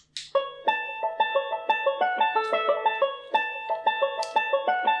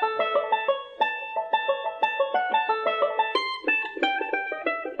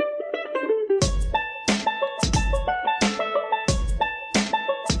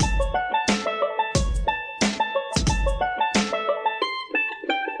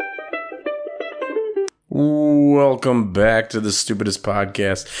Welcome back to the Stupidest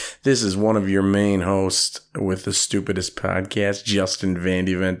Podcast. This is one of your main hosts with the Stupidest Podcast, Justin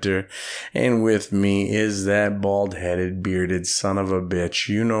Vandeventer. And with me is that bald-headed, bearded son of a bitch.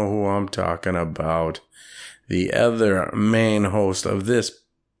 You know who I'm talking about. The other main host of this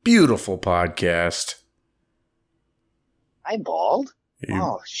beautiful podcast. I'm bald?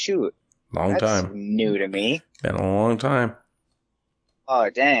 Oh, shoot. Long That's time. new to me. Been a long time. Oh,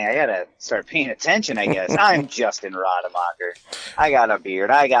 dang. I gotta start paying attention, I guess. I'm Justin Rademacher. I got a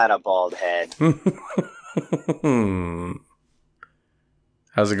beard. I got a bald head.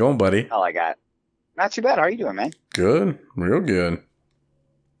 How's it going, buddy? All I got. Not too bad. How are you doing, man? Good. Real good.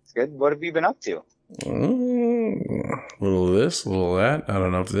 It's good. What have you been up to? Little of this, little of that. I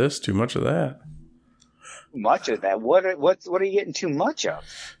don't know if this, too much of that. Much of that. What are you getting too much of?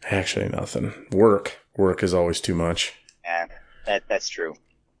 Actually, nothing. Work is always too much. Yeah, that's true.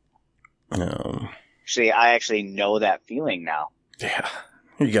 Actually, I actually know that feeling now. Yeah,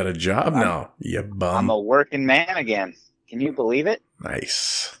 you got a job now, you bum. I'm a working man again. Can you believe it?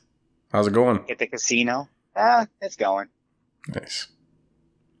 Nice. How's it going? At the casino? It's going. Nice.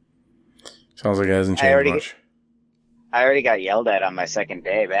 Sounds like it hasn't changed much. I already got yelled at on my second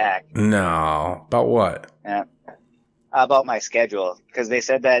day back. No. About what? Yeah. About my schedule, because they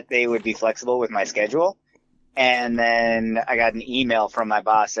said that they would be flexible with my schedule. And then I got an email from my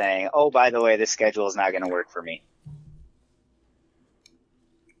boss saying, oh, by the way, this schedule is not going to work for me.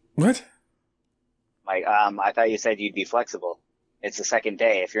 What? Like, I thought you said you'd be flexible. It's the second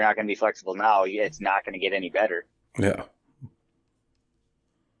day. If you're not going to be flexible now, it's not going to get any better. Yeah.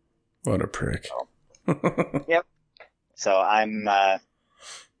 What a prick. So, yep. So I'm a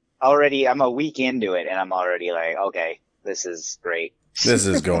week into it, and I'm already like, okay, this is great. This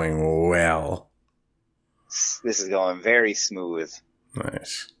is going well. This is going very smooth.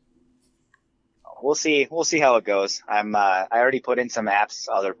 Nice. We'll see how it goes. I already put in some apps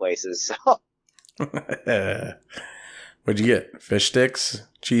other places, so. What'd you get? Fish sticks?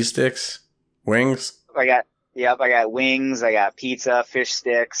 Cheese sticks? Wings? I got wings, I got pizza, fish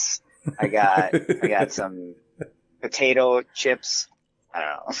sticks, I got some potato chips. I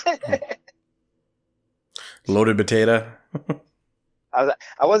don't know. Loaded potato? I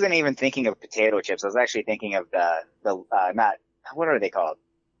wasn't even thinking of potato chips. I was actually thinking of the not, what are they called?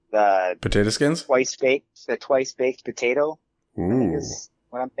 The potato skins? Twice baked potato. Ooh. I think is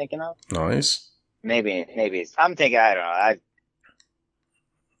what I'm thinking of. Nice. Maybe I'm thinking, I don't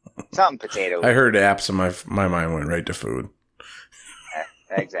know. Something potato. I heard apps and my mind went right to food.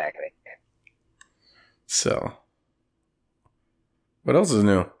 Exactly. So, what else is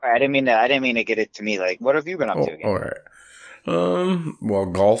new? I didn't mean to get it to me. Like, what have you been up to again? All right. Well,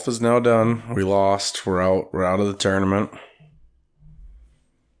 golf is now done. We lost. We're out of the tournament.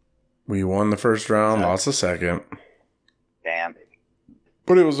 We won the first round, lost the second. Damn.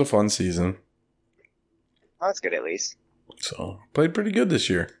 But it was a fun season. Oh, that's good at least. So, played pretty good this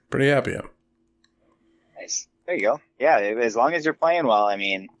year. Pretty happy. Nice. There you go. Yeah, as long as you're playing well, I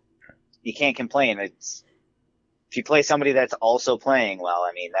mean, you can't complain. If you play somebody that's also playing well,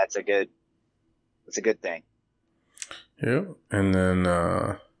 I mean, that's a good thing. Yeah. And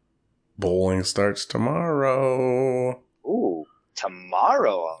then bowling starts tomorrow. Ooh,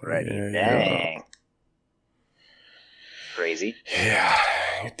 tomorrow already. Yeah. Dang. Crazy. Yeah.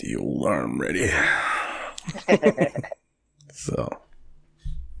 Get the alarm ready. So.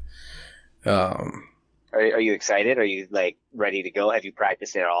 Are you excited? Are you like ready to go? Have you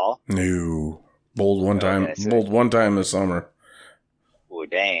practiced at all? No. Bowled one time this summer. Oh,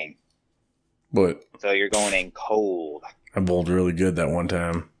 dang. But so you're going in cold. I bowled really good that one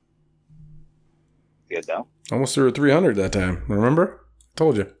time. Good though. Almost threw a 300 that time. Remember?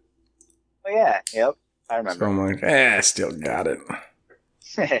 Told you. Oh yeah. Yep. I remember. So I'm like, I still got it.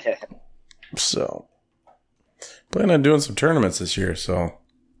 So plan on doing some tournaments this year, so.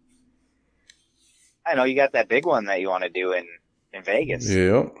 I know you got that big one that you want to do in Vegas.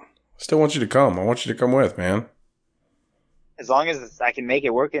 Yep. Still want you to come. I want you to come with, man. As long as I can make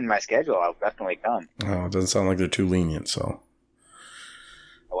it work in my schedule, I'll definitely come. Oh, it doesn't sound like they're too lenient, so.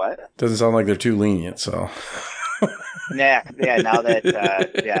 What? Doesn't sound like they're too lenient, so. Yeah, now that,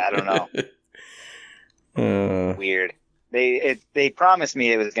 I don't know. Weird. They promised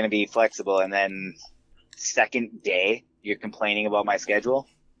me it was going to be flexible, and then second day, you're complaining about my schedule?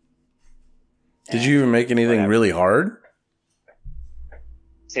 Did you even make anything really hard?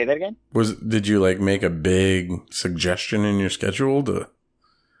 Say that again? Did you like make a big suggestion in your schedule to?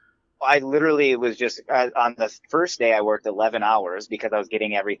 I literally was just on the first day I worked 11 hours because I was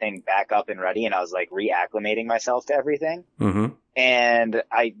getting everything back up and ready, and I was like reacclimating myself to everything. Mm-hmm. And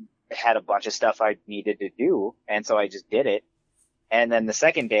I had a bunch of stuff I needed to do. And so I just did it. And then the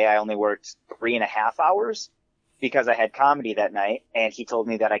second day I only worked 3.5 hours because I had comedy that night. And he told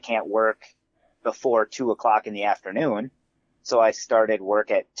me that I can't work before 2 o'clock in the afternoon. So I started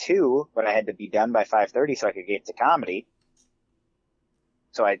work at 2, but I had to be done by 5:30 so I could get to comedy.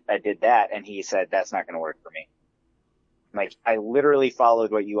 So I did that, and he said, that's not going to work for me. Like, I literally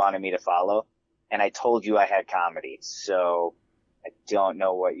followed what you wanted me to follow, and I told you I had comedy, so I don't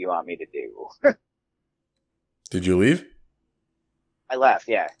know what you want me to do. Did you leave? I left,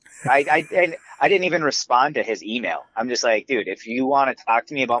 yeah. I didn't even respond to his email. I'm just like, dude, if you want to talk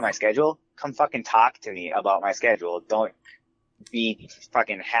to me about my schedule, come fucking talk to me about my schedule. Don't be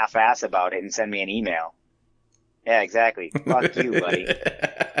fucking half-ass about it and send me an email. Yeah, exactly. Fuck you, buddy.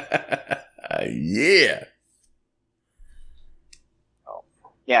 Yeah. Oh.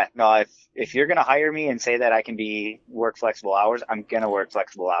 Yeah, no, if you're gonna hire me and say that I can work flexible hours, I'm gonna work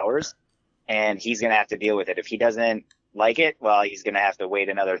flexible hours, and he's gonna have to deal with it. If he doesn't like it, well, he's gonna have to wait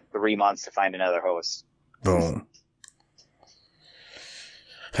another 3 months to find another host. Boom.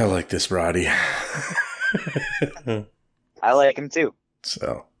 I like this Roddy. I like him too.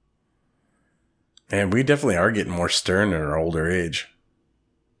 So, and we definitely are getting more stern in our older age.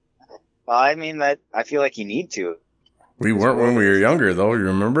 Well, I mean, I feel like you need to. We weren't when we were younger, though. You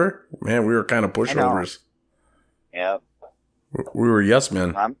remember? Man, we were kind of pushovers. Yeah. We were yes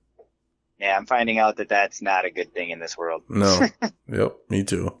men. I'm finding out that that's not a good thing in this world. No. Yep, me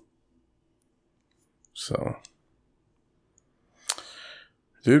too. So,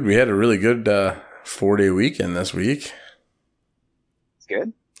 dude, we had a really good 4-day weekend this week. It's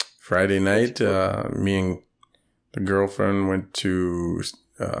good. Friday night, me and the girlfriend went to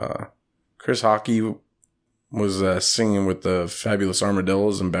Chris Hockey was singing with the Fabulous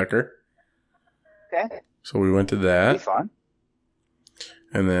Armadillos in Becker. Okay. So we went to that. That'd be fun.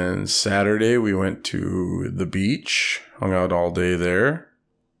 And then Saturday we went to the beach, hung out all day there.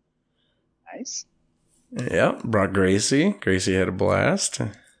 Nice. Yeah, brought Gracie. Gracie had a blast.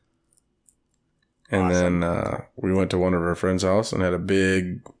 And Awesome. then we went to one of her friends' house and had a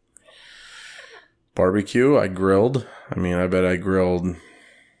big barbecue. I grilled. I mean, I bet I grilled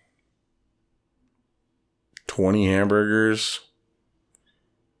 20 hamburgers,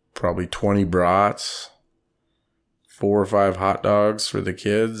 probably 20 brats, 4 or 5 hot dogs for the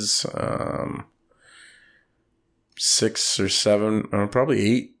kids, 6 or 7,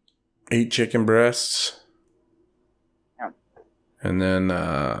 probably 8 chicken breasts. Yeah. And then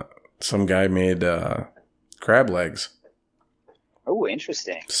some guy made crab legs. Oh,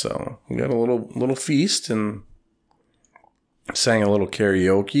 interesting. So we got a little feast and sang a little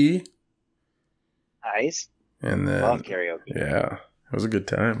karaoke. Nice. And then Love karaoke. Yeah, it was a good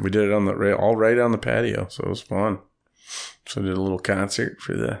time. We did it on all right on the patio, so it was fun. So we did a little concert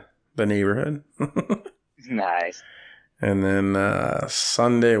for the neighborhood. Nice. And then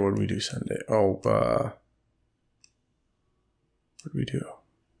Sunday, what did we do Sunday? Oh, what did we do?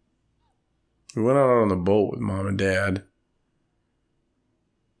 We went out on the boat with Mom and Dad.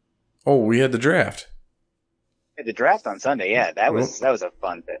 Oh, we had the draft. The draft on Sunday, yeah, that was a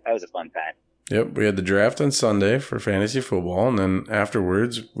fun time. Yep, we had the draft on Sunday for fantasy football, and then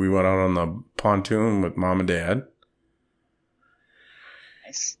afterwards we went out on the pontoon with Mom and Dad.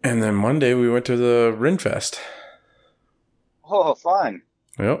 Nice. And then Monday we went to the Rinfest. Oh, fun.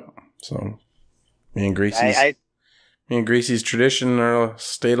 Yep. So me and Gracie's tradition are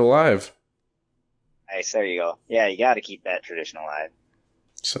stayed alive. Nice, there you go. Yeah, you got to keep that tradition alive.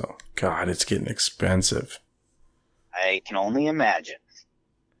 So, God, it's getting expensive. I can only imagine.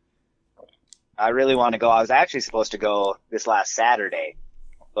 I really want to go. I was actually supposed to go this last Saturday,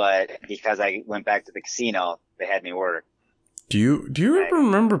 but because I went back to the casino, they had me work. Do you ever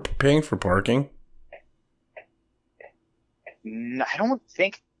remember paying for parking? I don't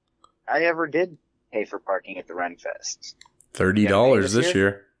think I ever did pay for parking at the Renfest. $30 this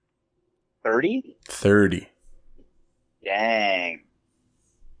year. 30? 30. Dang.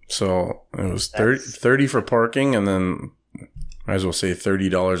 So it was 30 for parking, and then might as well say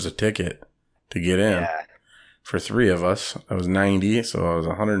 $30 a ticket to get in. Yeah. For 3 of us, that was $90, so it was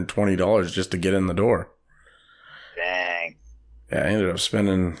 $120 just to get in the door. Dang. Yeah, I ended up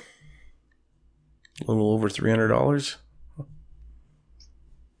spending a little over $300.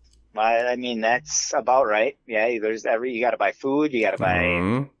 I mean, that's about right. Yeah, you got to buy food, you got to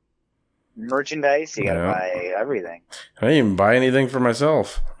buy merchandise, you got to buy everything. I didn't even buy anything for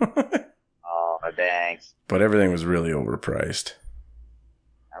myself. Oh, dang. But everything was really overpriced.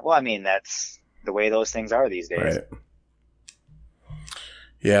 Well, I mean, that's the way those things are these days. Right.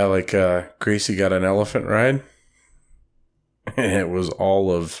 Yeah, like Gracie got an elephant ride. And it was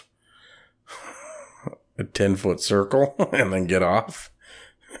all of a 10-foot circle and then get off.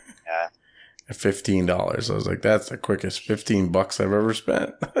 Yeah. At $15. I was like, that's the quickest $15 I've ever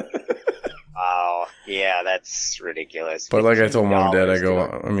spent. Wow. Yeah, that's ridiculous. But like I told Mom and Dad, I $15 go,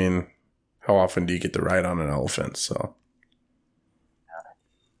 to- I mean, how often do you get to ride on an elephant? So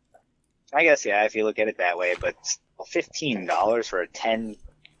I guess, yeah, if you look at it that way, but $15 for a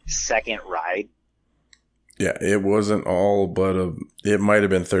 10-second ride. yeah, it wasn't all but it might have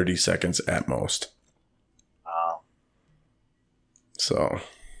been 30 seconds at most. So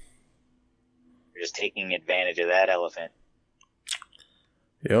You're just taking advantage of that elephant.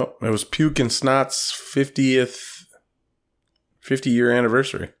 yep, it was Puke and Snot's 50-year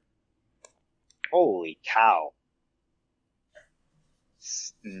anniversary. Holy cow.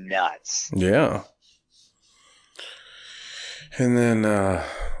 It's nuts. Yeah. And then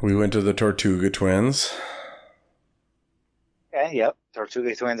we went to the Tortuga Twins. Okay, yep.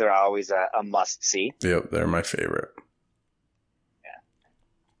 Tortuga Twins are always a must-see. Yep, they're my favorite. Yeah.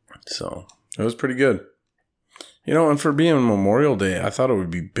 So it was pretty good. You know, and for being Memorial Day, I thought it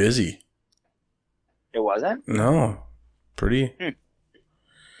would be busy. It wasn't? No. Pretty.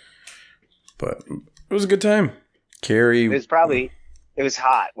 But it was a good time. Carrie. It was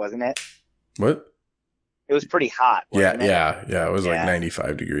hot, wasn't it? What? It was pretty hot, wasn't it? Yeah. It was like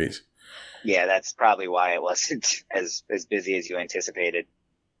 95 degrees. Yeah, that's probably why it wasn't as busy as you anticipated.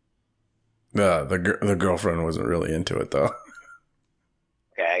 The girlfriend wasn't really into it, though.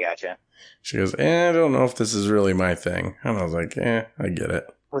 Okay, I gotcha. She goes, I don't know if this is really my thing. And I was like, I get it.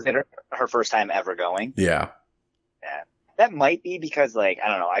 Was it her first time ever going? Yeah. Yeah. That might be because, like, I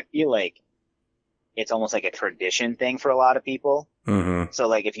don't know, I feel like it's almost like a tradition thing for a lot of people. Mm-hmm. So,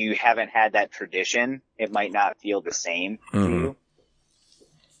 like, if you haven't had that tradition, it might not feel the same to you.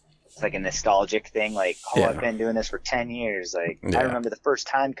 It's like a nostalgic thing, like, I've been doing this for 10 years. Like, I remember the first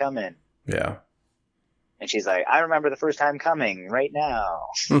time coming. Yeah. And she's like, I remember the first time coming right now.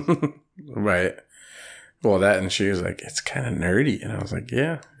 Right. Well, that, and she was like, it's kind of nerdy. And I was like,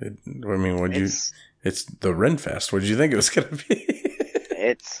 yeah. It's the Renfest. What did you think it was going to be?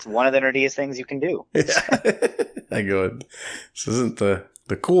 It's one of the nerdiest things you can do. Yeah. I go, this isn't the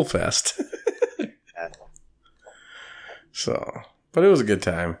cool fest. So, but it was a good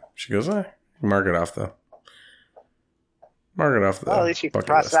time. She goes, mark it off the Well, at least she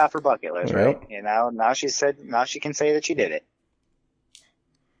crossed it off her bucket list, right? You know, now she can say that she did it.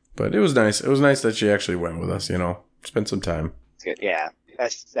 But it was nice. It was nice that she actually went with us, you know, spent some time. It's good. Yeah.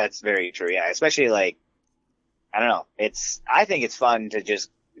 That's very true. Yeah. Especially like, I don't know. I think it's fun to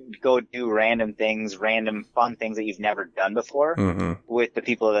just go do random fun things that you've never done before with the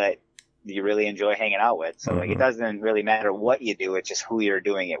people that you really enjoy hanging out with. So like, it doesn't really matter what you do. It's just who you're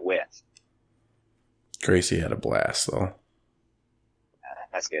doing it with. Gracie had a blast though.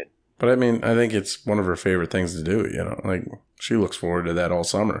 That's good. But I mean, I think it's one of her favorite things to do, you know, like she looks forward to that all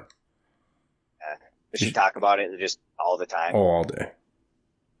summer. Does she talk about it just all the time? Oh, all day.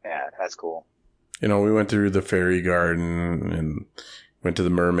 Yeah, that's cool. You know, we went through the fairy garden and went to the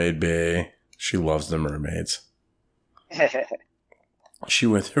mermaid bay. She loves the mermaids. She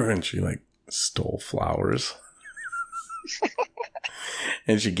went through and she like stole flowers.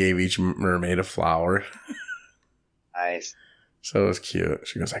 And she gave each mermaid a flower. Nice. So it was cute.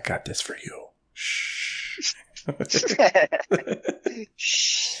 She goes, I got this for you. Shh.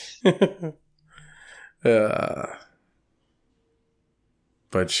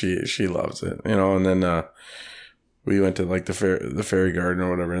 But she loves it, you know. And then we went to like the fairy garden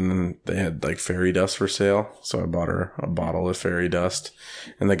or whatever, and then they had like fairy dust for sale. So I bought her a bottle of fairy dust,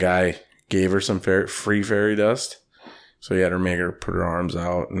 and the guy gave her some free fairy dust. So he had her put her arms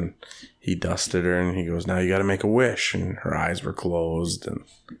out, and he dusted her, and he goes, "Now you got to make a wish." And her eyes were closed, and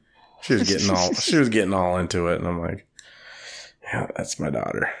she was getting all into it, and I'm like, "Yeah, that's my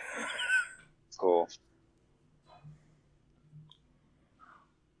daughter." Cool.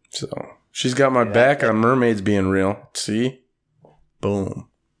 So she's got my back on mermaids being real. See? Boom.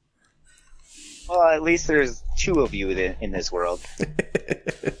 Well, at least there's two of you in this world.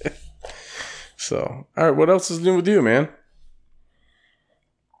 So, all right, what else is new with you, man?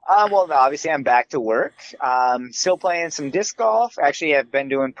 Well, obviously I'm back to work. Still playing some disc golf. Actually, I've been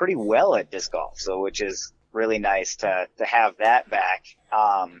doing pretty well at disc golf, so which is really nice to have that back.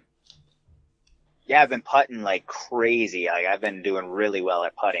 Yeah, I've been putting like crazy. Like I've been doing really well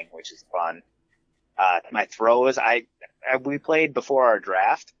at putting, which is fun. My throws, we played before our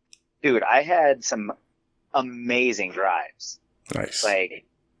draft. Dude, I had some amazing drives. Nice. Like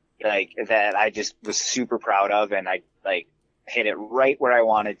that I just was super proud of, and I like hit it right where I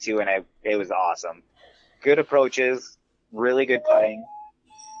wanted to, and it was awesome. Good approaches, really good putting.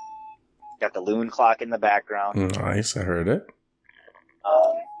 Got the loon clock in the background. Nice, I heard it.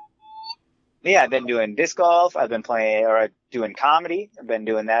 Yeah, I've been doing disc golf. I've been doing comedy. I've been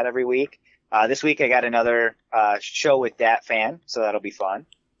doing that every week. This week I got another show with Dat Fan, so that'll be fun.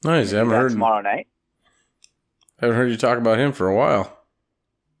 Nice. I haven't heard tomorrow night. I haven't heard you talk about him for a while.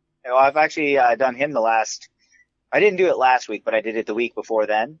 Well, I've actually done him I didn't do it last week, but I did it the week before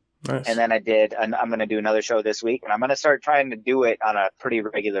then. Nice. And then I'm going to do another show this week, and I'm going to start trying to do it on a pretty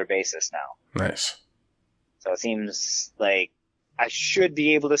regular basis now. Nice. So it seems like I should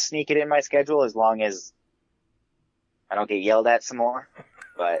be able to sneak it in my schedule as long as I don't get yelled at some more.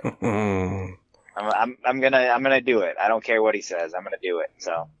 But I'm gonna do it. I don't care what he says. I'm gonna do it.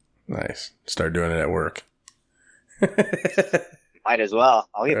 So nice. Start doing it at work. Might as well.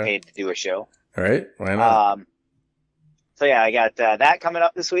 I'll get paid to do a show. All right. Why not? So yeah, I got that coming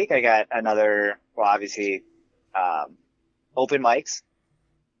up this week. I got another, obviously, open mics.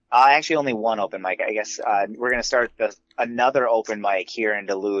 Actually, only one open mic. I guess we're gonna start another open mic here in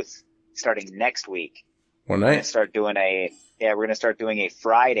Duluth starting next week. One We're night. gonna start doing a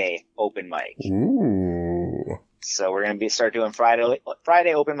Friday open mic. Ooh. So we're gonna start doing Friday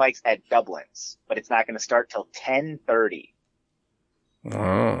open mics at Dublin's, but it's not gonna start till 10:30.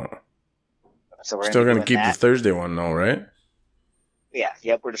 Oh. So we're Still gonna keep that. the Thursday one though, right? Yeah,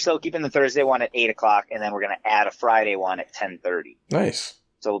 yep. We're still keeping the Thursday one at 8:00, and then we're gonna add a Friday one at 10:30. Nice.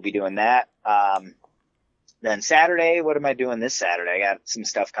 So we'll be doing that. Then Saturday, what am I doing this Saturday? I got some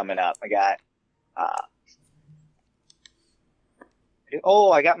stuff coming up. I got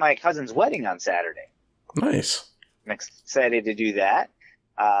I got my cousin's wedding on Saturday. Nice. I'm excited to do that.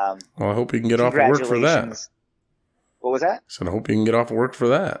 Well, I hope you can get off of work for that. What was that? So I hope you can get off of work for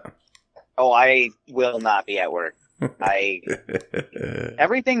that. Oh, I will not be at work.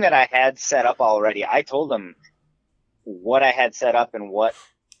 Everything that I had set up already, I told them what I had set up and what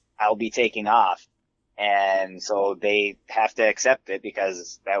I'll be taking off. And so they have to accept it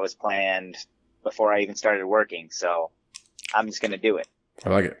because that was planned before I even started working. So I'm just going to do it. I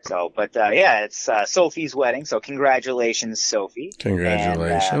like it. So, but yeah, it's Sophie's wedding. So congratulations, Sophie.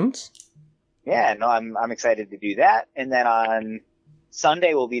 Congratulations. And, I'm excited to do that. And then on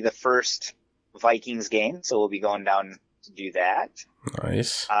Sunday will be the first Vikings game. So we'll be going down to do that.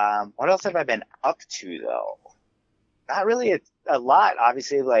 Nice. What else have I been up to though? Not really a lot.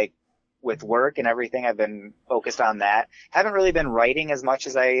 Obviously, like with work and everything, I've been focused on that. Haven't really been writing as much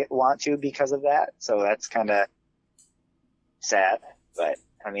as I want to because of that. So that's kind of sad, but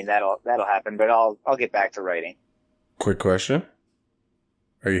I mean, that'll happen, but I'll get back to writing. Quick question.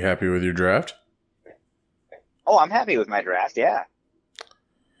 Are you happy with your draft? Oh, I'm happy with my draft. Yeah.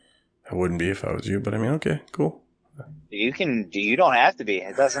 I wouldn't be if I was you, but I mean, okay, cool. You don't have to be.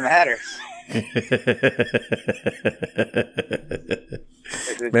 It doesn't matter.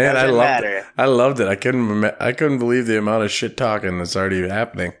 Man, I loved it. I couldn't believe the amount of shit talking that's already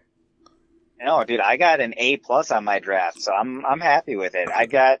happening. No, dude, I got an A+ on my draft, so I'm happy with it. I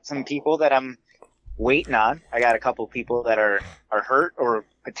got some people that I'm waiting on. I got a couple people that are hurt or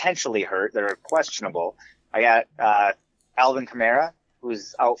potentially hurt that are questionable. I got Alvin Kamara,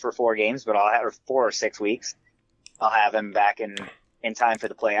 who's out for 4 games, but 4 or 6 weeks. I'll have him back in time for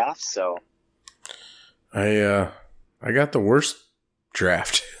the playoffs. So I got the worst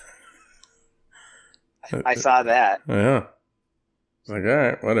draft. I saw that. Yeah. It's like, all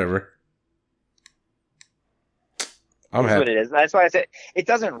right, whatever. I'm happy. What it is. That's why I said it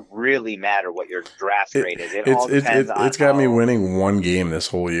doesn't really matter what your draft grade is. It all depends on. It's got me winning 1 game this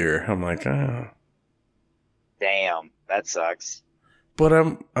whole year. I'm like, damn, that sucks. But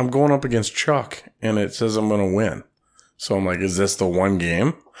I'm going up against Chuck, and it says I'm going to win. So I'm like, is this the 1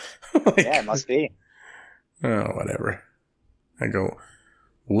 game? Like, yeah, it must be. Oh, whatever. I go,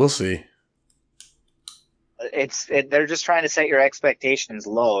 we'll see. They're just trying to set your expectations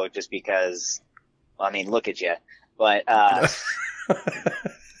low, just because. Well, I mean, look at you. But no,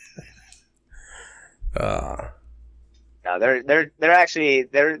 they're actually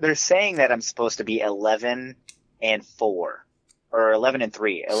they're saying that I'm supposed to be 11-4 or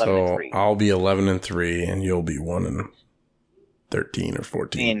 11-3. So I'll be 11-3, and you'll be 1-13 or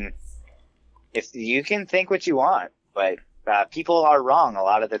 14. I mean, if you can think what you want, but people are wrong a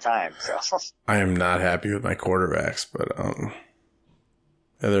lot of the time. So I am not happy with my quarterbacks, but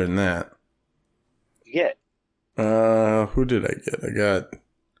other than that, you get. Who did I get? I got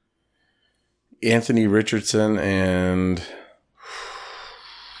Anthony Richardson and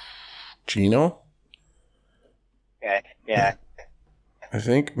Gino. Yeah. I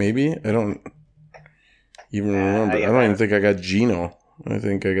think maybe I don't even remember. I don't even think I got Gino. I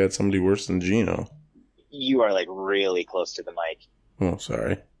think I got somebody worse than Gino. You are like really close to the mic. Oh,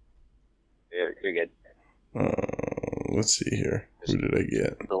 sorry. You're good. Let's see here. Who did I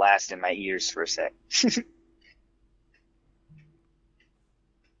get? The last in my ears for a sec.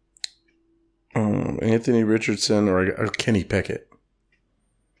 Anthony Richardson or Kenny Pickett.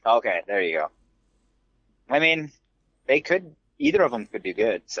 Okay, there you go. I mean, either of them could do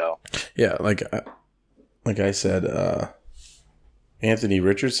good, so. Yeah, like I said, Anthony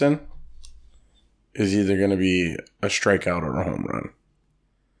Richardson is either going to be a strikeout or a home run.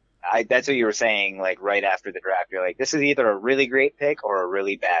 That's what you were saying, like, right after the draft. You're like, this is either a really great pick or a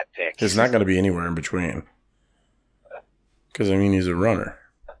really bad pick. It's not going to be anywhere in between. Because, I mean, he's a runner.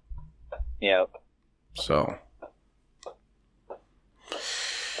 Yeah. So,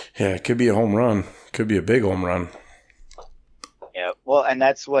 yeah, it could be a home run. Could be a big home run. Yeah. Well, and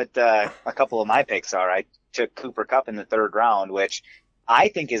that's what a couple of my picks are. I took Cooper Kupp in the 3rd round, which I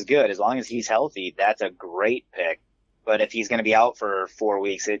think is good. As long as he's healthy, that's a great pick. But if he's going to be out for 4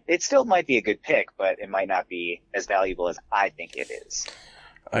 weeks, it still might be a good pick, but it might not be as valuable as I think it is.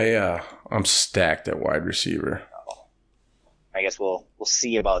 I'm stacked at wide receiver. I guess we'll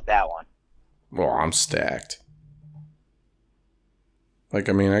see about that one. Well, I'm stacked. Like,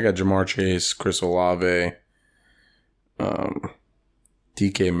 I mean, I got Jamar Chase, Chris Olave,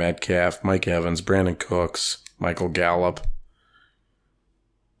 DK Metcalf, Mike Evans, Brandon Cooks, Michael Gallup.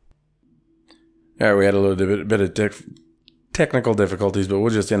 Yeah, we had a little bit of technical difficulties, but we'll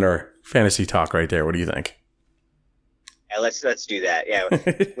just end our fantasy talk right there. What do you think? Yeah, let's do that. Yeah,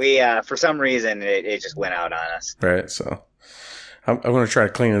 we for some reason it just went out on us. Right, so I'm going to try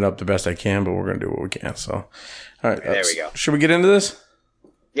to clean it up the best I can, but we're going to do what we can. So, all right, there we go. Should we get into this?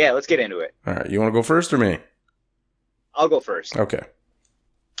 Yeah, let's get into it. All right, you want to go first or me? I'll go first. Okay.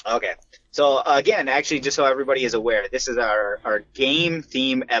 So again, actually, just so everybody is aware, this is our game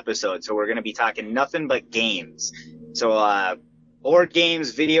theme episode. So we're going to be talking nothing but games. So board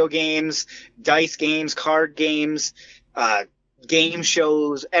games, video games, dice games, card games, game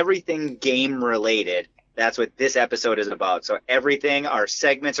shows, everything game related. That's what this episode is about. So everything, our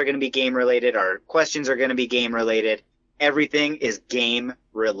segments are going to be game related. Our questions are going to be game related. Everything is game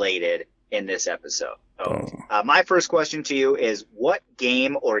related in this episode. So, my first question to you is, what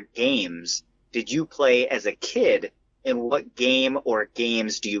game or games did you play as a kid, and what game or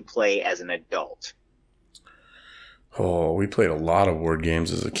games do you play as an adult? Oh, we played a lot of board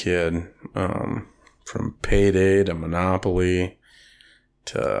games as a kid, from Payday to Monopoly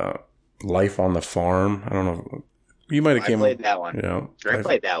to Life on the Farm. I don't know. You might have I played that one. Yeah, I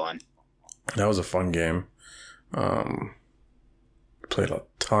played that one. That was a fun game. Played a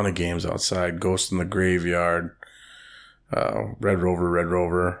ton of games outside. Ghost in the Graveyard, Red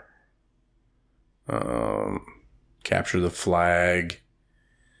Rover, Capture the Flag.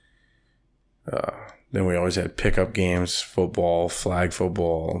 Then we always had pickup games, football, flag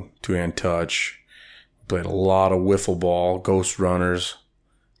football, two-hand touch. Played a lot of wiffle ball, Ghost Runners,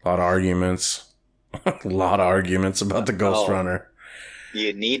 a lot of arguments. A lot of arguments about the Ghost Runner.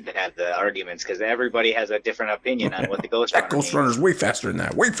 You need to have the arguments because everybody has a different opinion on what the Ghost Runner That Ghost Runner's way faster than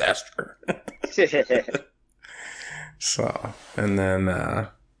that. Way faster. So, and then I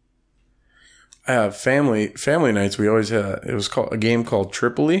have family nights. We always had, it was called a game called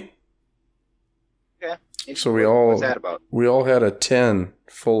Tripoli. Yeah. So what's that about? We all had a tin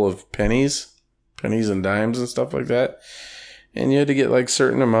full of pennies and dimes and stuff like that. And you had to get like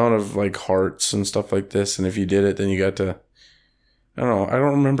certain amount of like hearts and stuff like this. And if you did it, then you got to, I don't know. I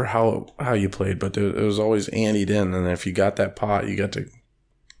don't remember how you played, but it was always anteed in. And if you got that pot, you got to,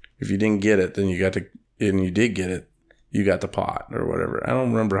 if you didn't get it, then you got to, and you did get it, you got the pot or whatever. I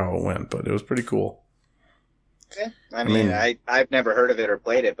don't remember how it went, but it was pretty cool. Okay. I mean, I've never heard of it or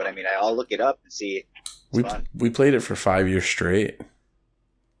played it, but I mean, I'll look it up and see. We played it for 5 years straight.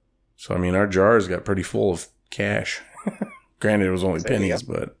 So, I mean, our jars got pretty full of cash. Granted, it was only pennies,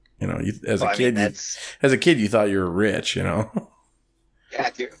 but, you know, as a kid, you thought you were rich, you know? Yeah,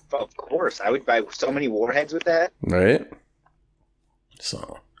 dude, of course. I would buy so many warheads with that. Right?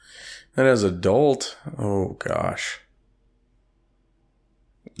 So, then as an adult, oh gosh.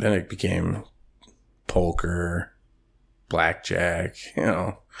 Then it became poker, blackjack, you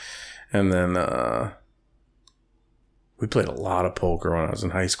know. And then we played a lot of poker when I was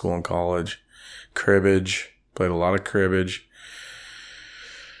in high school and college. Cribbage, played a lot of cribbage.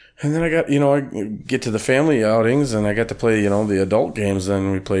 And then I got, I get to the family outings and I got to play, the adult games.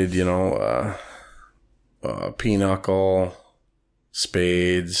 Then we played, pinochle,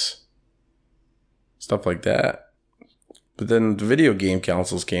 spades, stuff like that. But then the video game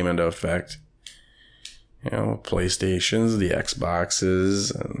consoles came into effect. PlayStations, the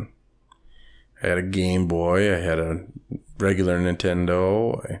Xboxes, and I had a Game Boy. I had a regular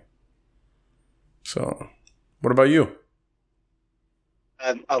Nintendo. So, what about you?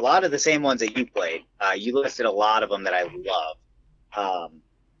 A lot of the same ones that you played. You listed a lot of them that I love.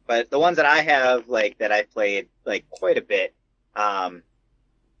 But the ones that I have, like, that I played, like, quite a bit, I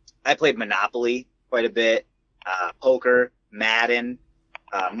played Monopoly quite a bit, poker, Madden,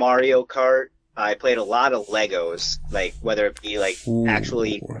 Mario Kart. I played a lot of Legos, like, whether it be, like, Ooh,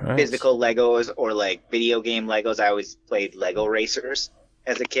 actually nice. physical Legos or, like, video game Legos. I always played Lego Racers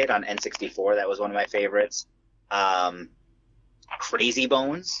as a kid on N64. That was one of my favorites. Crazy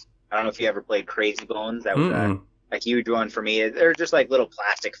Bones. I don't know if you ever played Crazy Bones. That was a huge one for me. They're just like little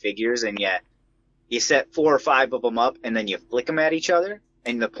plastic figures, and yet you set 4 or 5 of them up, and then you flick them at each other.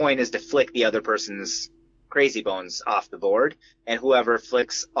 And the point is to flick the other person's Crazy Bones off the board, and whoever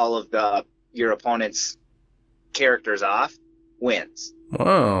flicks all of your opponent's characters off wins.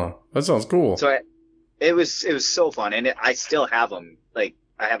 Wow, that sounds cool. So it was so fun, and I still have them. Like,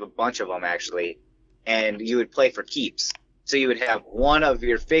 I have a bunch of them actually, and you would play for keeps. So you would have one of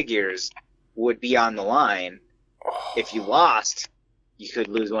your figures would be on the line. If you lost, you could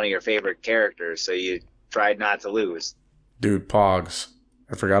lose one of your favorite characters, so you tried not to lose. Dude, Pogs.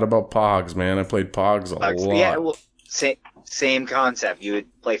 I forgot about Pogs, man. I played Pogs a lot. Yeah, well, same concept. You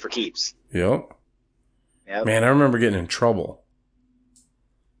would play for keeps. Yep. Yep. Man, I remember getting in trouble.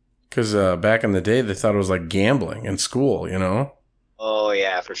 Because back in the day, they thought it was like gambling in school, you know? Oh,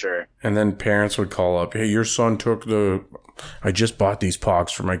 yeah, for sure. And then parents would call up, hey, your son took I just bought these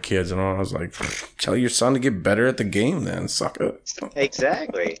Pogs for my kids. And I was like, tell your son to get better at the game then, sucker.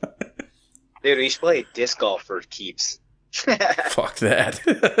 Exactly. Dude, we should play disc golf for keeps. Fuck that.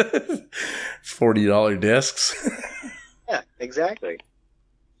 $40 discs. Yeah, exactly.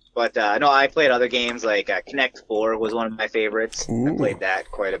 But, no, I played other games, like Connect 4 was one of my favorites. Ooh. I played that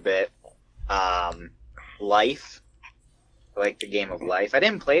quite a bit. Life. I like the game of Life. I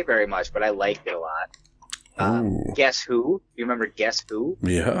didn't play it very much, but I liked it a lot. Guess Who? You remember Guess Who?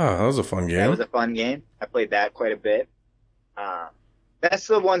 Yeah, that was a fun game. That was a fun game. I played that quite a bit. That's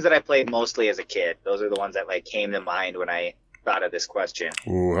the ones that I played mostly as a kid. Those are the ones that like came to mind when I thought of this question.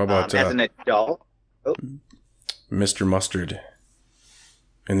 Ooh, how about as an adult? Oh, Mr. Mustard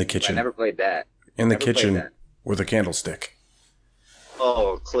in the kitchen. I never played that. In the kitchen with a candlestick.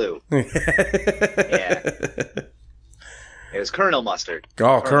 Oh, Clue. Yeah. It was Colonel Mustard.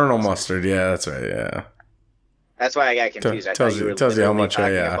 Oh, Colonel Mustard. Yeah, that's right. Yeah. That's why I got confused. Tells you how much I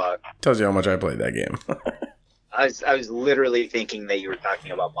played that game. I was literally thinking that you were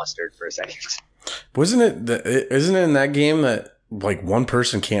talking about mustard for a second. Isn't it in that game that like one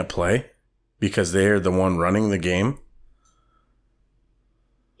person can't play because they're the one running the game?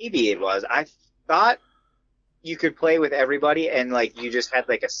 Maybe it was. I thought you could play with everybody and like you just had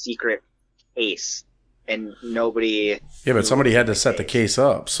like a secret ace. And nobody... Yeah, but somebody had to set the case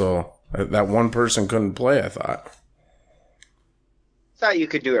up, so that one person couldn't play, I thought. I thought you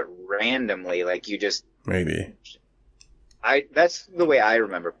could do it randomly, like you just... Maybe. That's the way I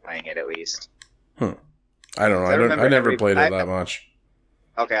remember playing it, at least. I don't know. I never played it that much.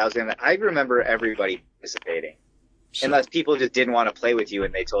 Okay, I remember everybody participating. So, unless people just didn't want to play with you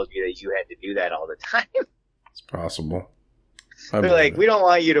and they told you that you had to do that all the time. It's possible. They're like, we don't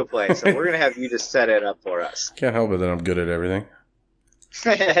want you to play, so we're going to have you just set it up for us. Can't help it that I'm good at everything.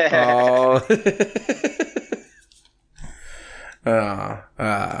 Oh.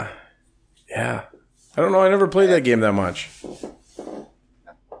 Yeah. I don't know. I never played that game that much.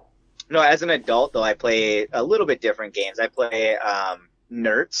 No, as an adult, though, I play a little bit different games. I play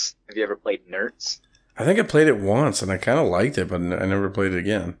Nerds. Have you ever played Nerds? I think I played it once, and I kind of liked it, but I never played it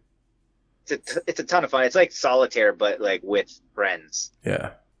again. It's a ton of fun. It's like solitaire, but like with friends.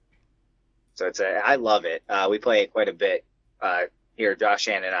 Yeah. So I love it. We play it quite a bit here. Josh,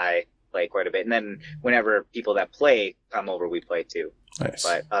 Shannon, and I play quite a bit, and then whenever people that play come over, we play too. Nice.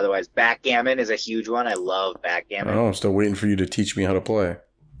 But otherwise, backgammon is a huge one. I love backgammon. Oh, I'm still waiting for you to teach me how to play.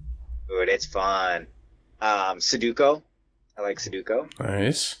 Dude, it's fun. Sudoku. I like Sudoku.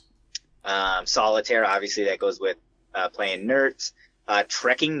 Nice. Solitaire, obviously, that goes with playing Nerds.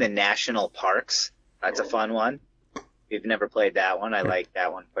 Trekking the national parks. That's a fun one. If you've never played that one, I like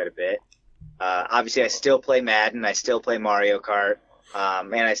that one quite a bit. Obviously, I still play Madden. I still play Mario Kart.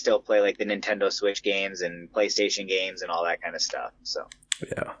 And I still play like the Nintendo Switch games and PlayStation games and all that kind of stuff. So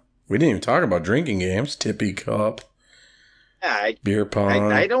yeah, we didn't even talk about drinking games. Tippy Cup. Yeah, beer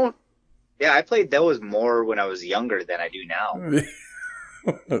pong. I don't. Yeah, I played those more when I was younger than I do now.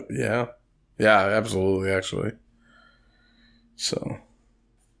 Yeah, absolutely. Actually. So,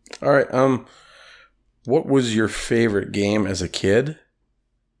 all right. What was your favorite game as a kid?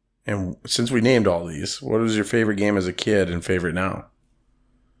 And since we named all these, what was your favorite game as a kid and favorite now?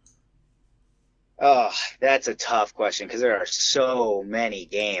 Oh, that's a tough question because there are so many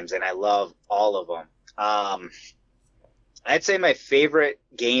games and I love all of them. I'd say my favorite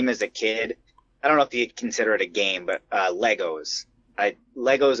game as a kid, I don't know if you'd consider it a game, but Legos.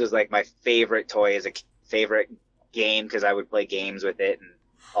 Legos was like my favorite toy as a favorite game because I would play games with it and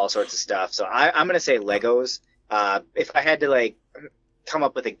all sorts of stuff. So I'm gonna say Legos. If I had to like come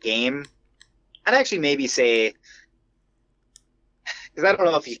up with a game, I'd actually maybe say because I don't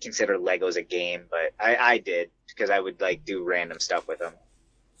know if you consider Legos a game, but I did because I would like do random stuff with them.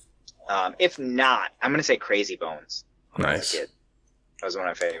 If not, I'm gonna say Crazy Bones. Nice. That was one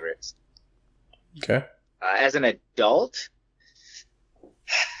of my favorites. Okay. As an adult,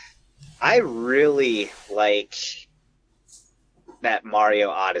 I really like that Mario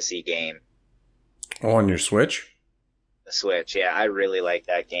Odyssey game, Oh, on your Switch? the Switch. Yeah, I really like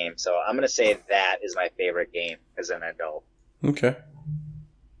that game. So I'm gonna say that is my favorite game as an adult. Okay.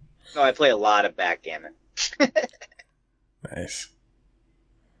 No, I play a lot of backgammon. Nice.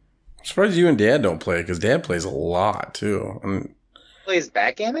 I'm surprised you and Dad don't play it, because Dad plays a lot, too. I mean, Plays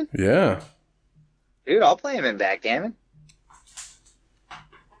backgammon? yeah. Dude, I'll play him in backgammon.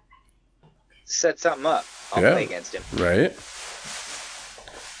 Set something up. I'll Yeah. play against him. Right?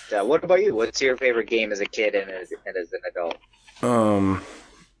 What about you? What's your favorite game as a kid and as an adult?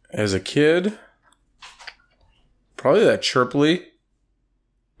 As a kid, probably that Chirpley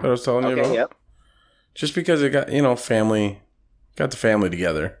that I was telling you Okay, about. yep. Just because it got, family, got the family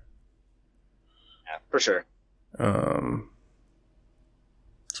together. Yeah, for sure. So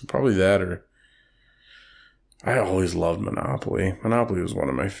probably that, or I always loved Monopoly. Monopoly was one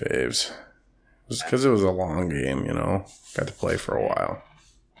of my faves. Just because it was a long game, got to play for a while.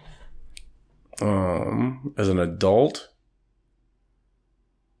 As an adult,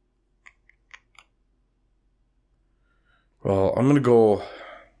 well, I'm gonna go.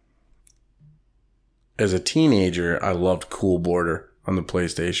 As a teenager, I loved Cool Border on the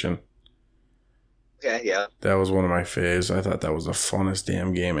PlayStation. Okay, yeah. That was one of my faves. I thought that was the funnest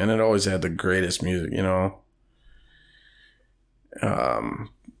damn game, and it always had the greatest music,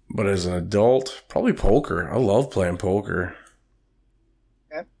 But as an adult, probably poker. I love playing poker.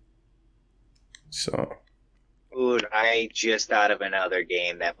 Okay. So, Dude, I just thought of another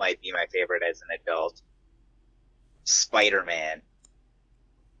game that might be my favorite as an adult. Spider-Man.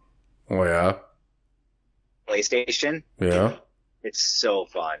 oh yeah, PlayStation. yeah. It's so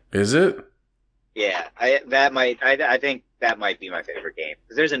fun. Is it? Yeah, I think that might be my favorite game.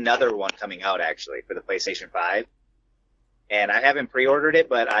 'Cause there's another one coming out actually for the PlayStation 5. And I haven't pre-ordered it,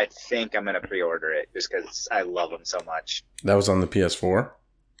 but I think I'm going to pre-order it just because I love them so much. That was on the PS4.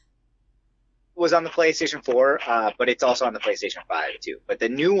 It was on the PlayStation 4, but it's also on the PlayStation 5 too. But the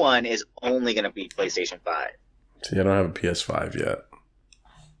new one is only going to be PlayStation 5. See, I don't have a PS5 yet.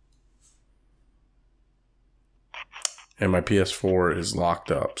 And my PS4 is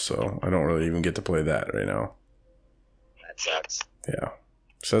locked up, so I don't really even get to play that right now. That sucks. Yeah.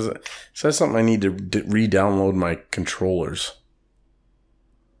 Says something I need to re-download my controllers.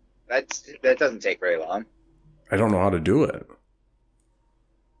 That doesn't take very long. I don't know how to do it.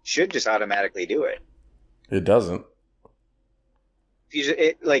 Should just automatically do it. It doesn't.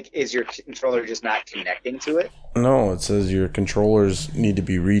 Is your controller just not connecting to it? No, it says your controllers need to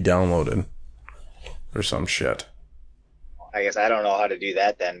be re-downloaded. Or some shit. I guess I don't know how to do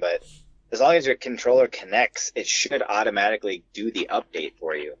that then, but as long as your controller connects, it should automatically do the update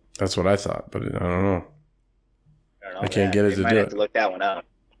for you. That's what I thought, but I don't know. I can't man. get it You to might do have it. to look that one up.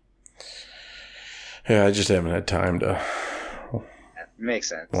 Yeah, I just haven't had time to Makes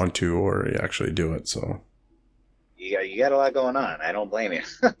sense. want to or actually do it, so. You got a lot going on. I don't blame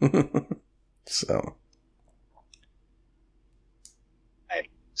you. So. Right.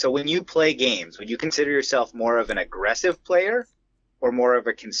 So when you play games, would you consider yourself more of an aggressive player or more of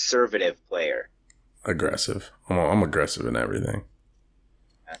a conservative player? Aggressive. I'm aggressive in everything.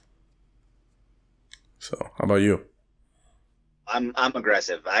 Yeah. So, how about you? I'm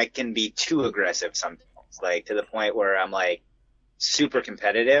aggressive. I can be too aggressive sometimes, like to the point where I'm like super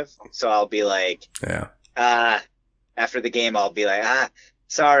competitive. So I'll be like, Yeah. after the game, I'll be like,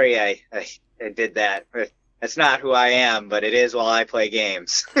 sorry, I did that. That's not who I am, but it is while I play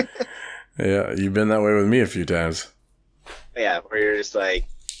games. Yeah, you've been that way with me a few times. Yeah, where you're just like,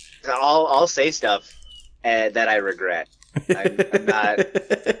 I'll say stuff that I regret.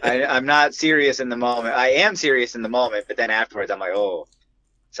 I'm not serious in the moment. I am serious in the moment, but then afterwards I'm like, oh,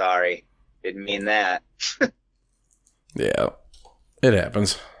 sorry, didn't mean that. Yeah, it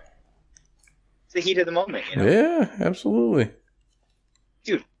happens. It's the heat of the moment, Yeah, absolutely.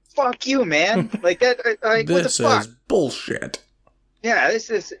 Dude, fuck you, man. Like that. Like, what the This fuck? is bullshit. Yeah, this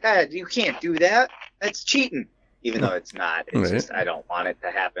is you can't do that. That's cheating. Even though it's not. It's Right. just I don't want it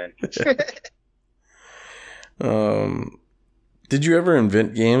to happen. Did you ever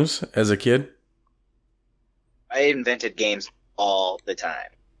invent games as a kid? I invented games all the time.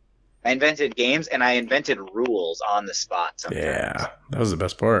 I invented games and I invented rules on the spot sometimes. Yeah, that was the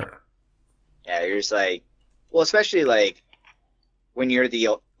best part. Yeah, you're just like, well, especially like when you're the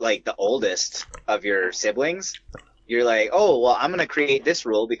oldest of your siblings, you're like, oh, well, I'm gonna create this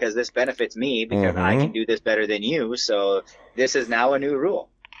rule because this benefits me because I can Mm-hmm. do this better than you, so this is now a new rule.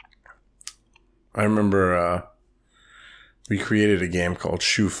 I remember we created a game called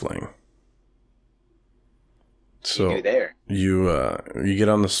Shoe Fling. You do So there. you get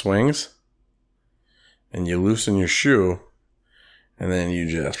on the swings and you loosen your shoe, and then you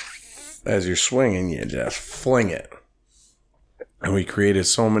just, as you're swinging, you just fling it. And we created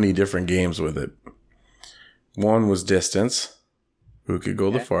so many different games with it. One was distance, who could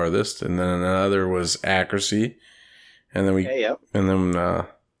go the Okay. farthest, and then another was accuracy, and then Okay, yep.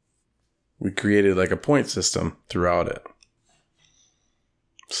 we created like a point system throughout it.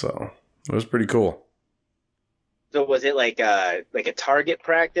 So it was pretty cool. So was it like a target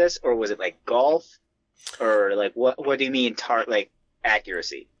practice or was it like golf or like what do you mean like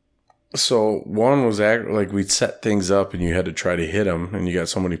accuracy? So one was like we'd set things up, and you had to try to hit them, and you got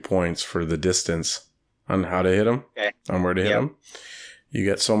so many points for the distance on how to hit them, Okay. on where to hit Yep. them. You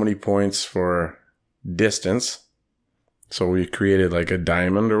get so many points for distance. So we created like a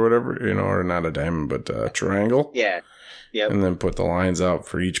diamond or whatever, or not a diamond, but a triangle. Yeah. Yep. And then put the lines out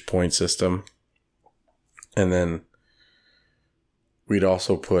for each point system. And then we'd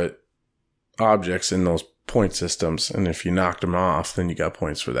also put objects in those point systems. And if you knocked them off, then you got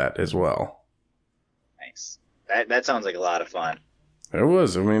points for that as well. Nice. That sounds like a lot of fun. It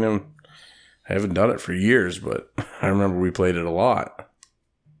was. I mean, I haven't done it for years, but I remember we played it a lot.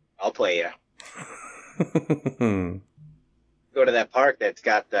 I'll play you. Go to that park that's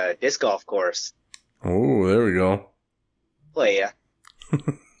got the disc golf course. Oh, there we go. Play you.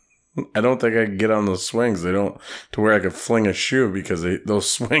 I don't think I could get on those swings. They don't, to where I could fling a shoe, because those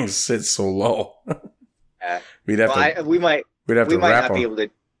swings sit so low. We'd have We might to not wrap them. be able to.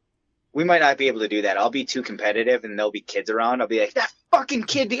 We might not be able to do that. I'll be too competitive, and there'll be kids around. I'll be like, that fucking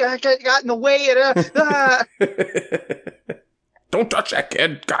kid got in the way. Don't touch that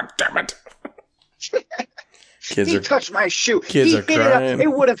kid. God damn it. He touched my shoe. Kids He are hit crying. it.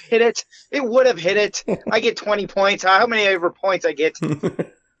 It would have hit it. It would have hit it. I get 20 points. How many ever points I get?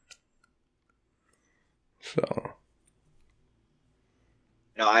 So.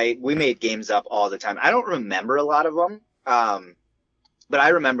 No, we made games up all the time. I don't remember a lot of them. But I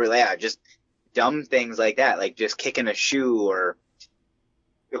remember, just dumb things like that, like just kicking a shoe or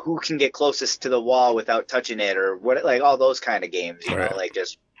who can get closest to the wall without touching it or what, like all those kind of games, you Right. know, like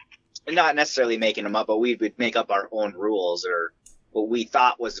just not necessarily making them up, but we would make up our own rules or what we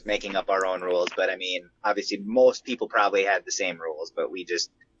thought was making up our own rules. But I mean, obviously most people probably had the same rules, but we just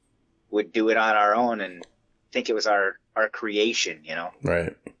would do it on our own and think it was our creation, you know?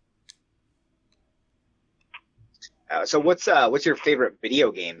 Right. So what's your favorite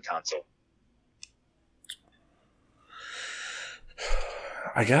video game console?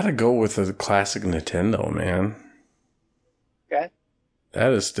 I gotta go with the classic Nintendo, man. Okay.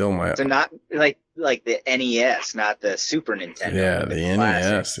 That is still my... So not like the NES, not the Super Nintendo. Yeah, the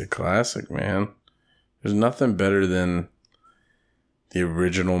NES, the classic, man. There's nothing better than the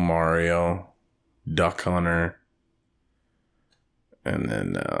original Mario, Duck Hunter, and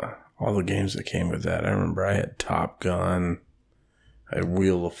then all the games that came with that. I remember I had Top Gun, I had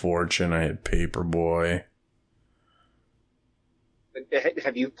Wheel of Fortune, I had Paperboy.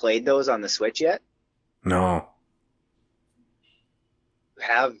 Have you played those on the Switch yet? No,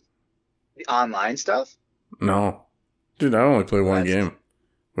 Have the online stuff? no. Dude, I only play one That's- game.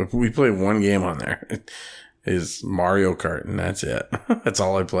 We play one game on there. Is Mario Kart, and that's it. That's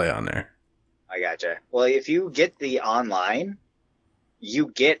all I play on there. I gotcha. Well, if you get the online,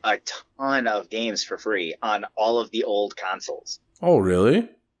 you get a ton of games for free on all of the old consoles. Oh, really?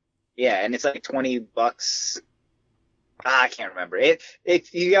 Yeah, and it's like $20. I can't remember. It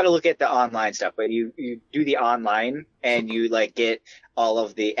you got to look at the online stuff, but you do the online and you like get all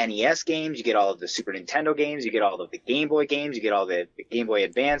of the NES games, you get all of the Super Nintendo games, you get all of the Game Boy games, you get all the Game Boy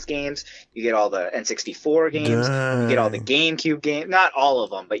Advance games, you get all the N64 games, you get all the GameCube games. Not all of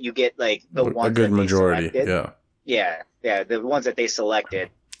them, but you get like the ones a good that they majority. selected. Yeah. Yeah, the ones that they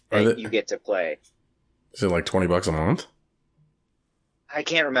selected that you get to play. Is it like $20 a month? I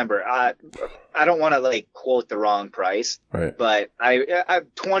can't remember. I don't want to like quote the wrong price, Right. but I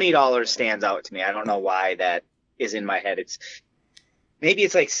 $20 stands out to me. I don't know why that is in my head. maybe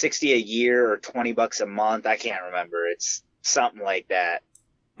it's like 60 a year or $20 a month. I can't remember. It's something like that.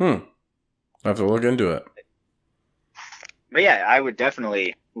 I have to look into it. But yeah, I would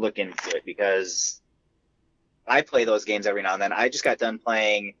definitely look into it because I play those games every now and then. I just got done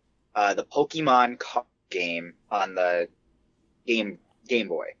playing the Pokemon card game on the Game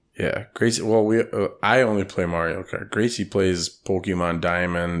Boy. Yeah, Gracie. Well, I only play Mario Kart. Gracie plays Pokemon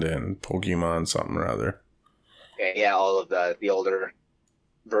Diamond and Pokemon something or other. Okay, yeah, all of the older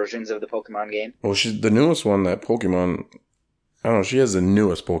versions of the Pokemon game. Well, she's the newest one. That Pokemon. I don't know. She has the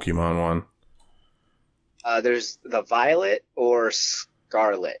newest Pokemon one. There's the Violet or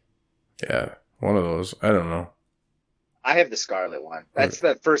Scarlet. Yeah, one of those. I don't know. I have the Scarlet one. That's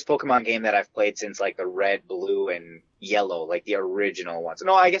the first Pokemon game that I've played since like the Red, Blue, and Yellow, like the original ones.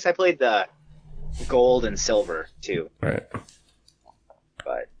 No, I guess I played the Gold and Silver too. Right.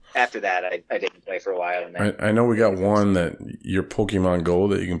 But after that, I didn't play for a while. And then I know we got one that your Pokemon Go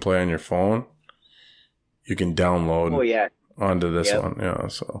that you can play on your phone. You can download. Oh yeah. Onto this one, yeah.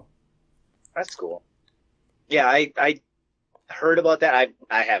 So that's cool. Yeah, I heard about that.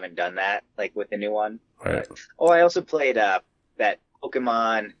 I haven't done that like with the new one. Right. But, I also played that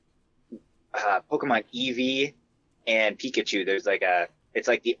Pokemon Eevee and Pikachu. There's like it's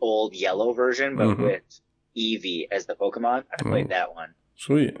like the old yellow version, but with Eevee as the Pokemon. I played that one.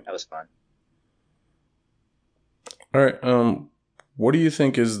 Sweet. That was fun. All right. What do you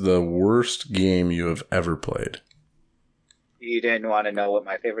think is the worst game you have ever played? You didn't want to know what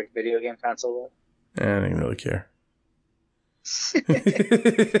my favorite video game console was? I didn't really care.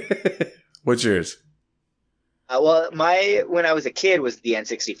 What's yours? Well, when I was a kid was the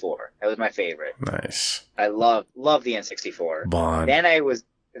N64. That was my favorite. Nice. I love the N64. Bond. Then I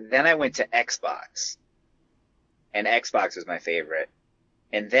went to Xbox, and Xbox was my favorite.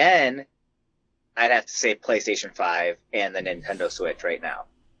 And then I'd have to say PlayStation 5 and the Nintendo Switch right now.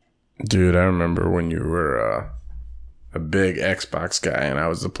 Dude, I remember when you were a big Xbox guy and I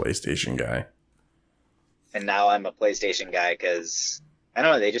was the PlayStation guy. And now I'm a PlayStation guy because, I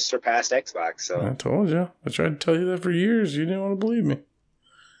don't know, they just surpassed Xbox. So I told you. I tried to tell you that for years. You didn't want to believe me.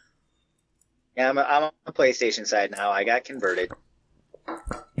 Yeah, I'm on the PlayStation side now. I got converted.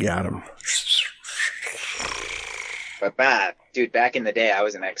 Got him. But back in the day, I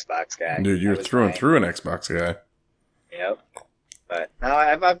was an Xbox guy. Dude, you were through and through an Xbox guy. Yep. But now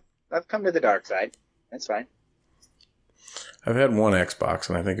I've come to the dark side. That's fine. I've had one Xbox,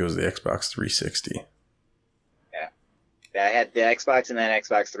 and I think it was the Xbox 360. Yeah, I had the Xbox and then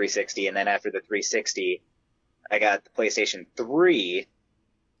Xbox 360, and then after the 360, I got the PlayStation 3,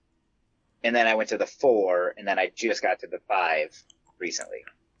 and then I went to the 4, and then I just got to the 5 recently.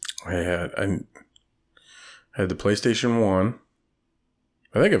 I had the PlayStation 1.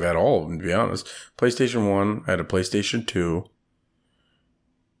 I think I've had all of them, to be honest. PlayStation 1, I had a PlayStation 2,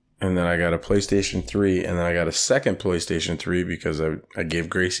 and then I got a PlayStation 3, and then I got a second PlayStation 3 because I gave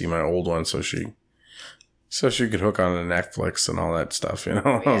Gracie my old one so she could hook on to Netflix and all that stuff, you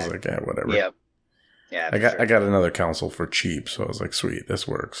know? Yeah. I was like, yeah, whatever. Yep. Yeah. I got another console for cheap, so I was like, sweet, this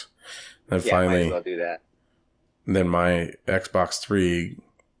works. Then finally, might as well do that. Then my Xbox 3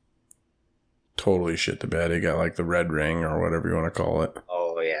 totally shit the bed. It got like the red ring or whatever you want to call it.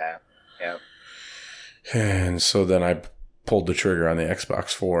 Oh, yeah. Yep. And so then I pulled the trigger on the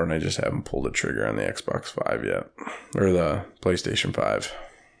Xbox 4, and I just haven't pulled the trigger on the Xbox 5 yet. Or the PlayStation 5.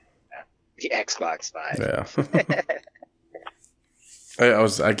 The Xbox 5.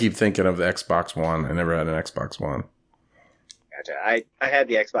 Yeah. I keep thinking of the Xbox One. I never had an Xbox One. Gotcha. I had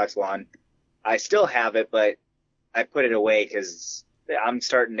the Xbox One. I still have it, but I put it away because it's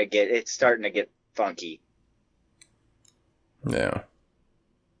starting to get funky. Yeah.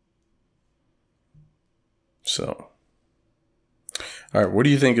 So. All right. What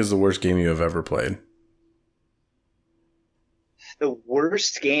do you think is the worst game you have ever played? The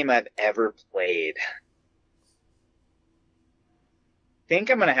worst game I've ever played. I think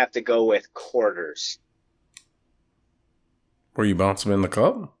I'm going to have to go with Quarters. Where you bounce them in the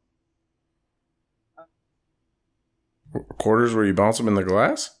cup? Quarters where you bounce them in the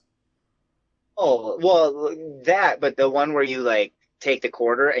glass? Oh, well, but the one where you like take the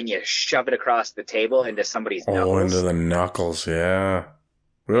quarter and you shove it across the table into somebody's knuckles. Oh, into the knuckles, yeah.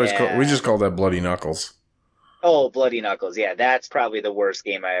 We just call that Bloody Knuckles. Oh, Bloody Knuckles, yeah, that's probably the worst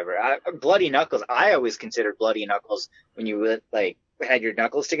game I ever. Bloody Knuckles, I always considered Bloody Knuckles when you like had your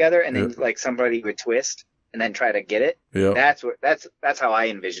knuckles together and then like somebody would twist and then try to get it. Yeah, that's how I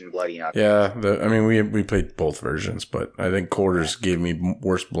envisioned Bloody Knuckles. Yeah, we played both versions, but I think Quarters gave me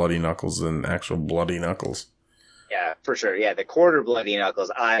worse Bloody Knuckles than actual Bloody Knuckles. Yeah, for sure. Yeah, the quarter Bloody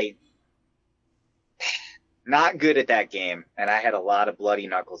Knuckles, Not good at that game, and I had a lot of bloody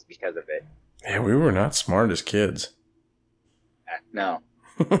knuckles because of it. Yeah, we were not smart as kids. No.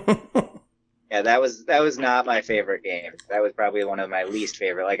 Yeah, that was not my favorite game. That was probably one of my least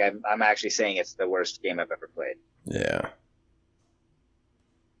favorite. Like I'm actually saying it's the worst game I've ever played. Yeah.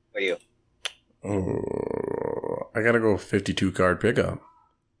 What do you? Oh, I gotta go 52 card pickup.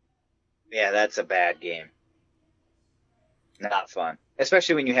 Yeah, that's a bad game. Not fun.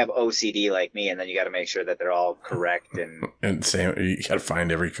 Especially when you have OCD like me, and then you got to make sure that they're all correct and. And same, you gotta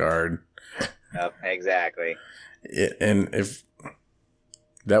find every card. Exactly. And if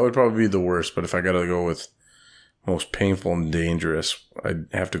that would probably be the worst, but if I gotta go with most painful and dangerous, I'd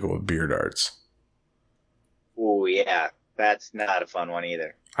have to go with beard arts. Ooh, yeah, that's not a fun one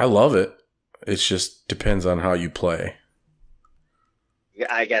either. I love it. It just depends on how you play.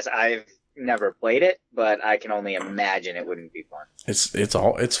 I guess I've never played it, but I can only imagine it wouldn't be fun.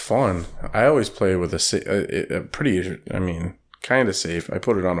 It's fun. I always play with a pretty, I mean, kind of safe. I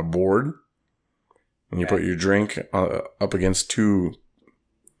put it on a board, and you put your drink up against two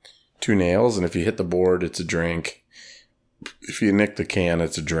nails, and if you hit the board, it's a drink. If you nick the can,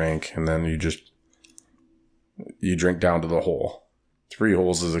 it's a drink, and then you drink down to the hole. 3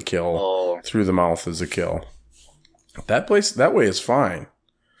 holes is a kill. Oh. Through the mouth is a kill. That way is fine.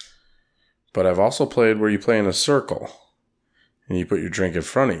 But I've also played where you play in a circle, and you put your drink in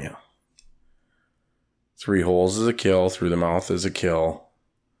front of you. 3 holes is a kill. Through the mouth is a kill.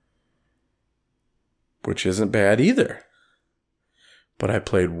 Which isn't bad either. But I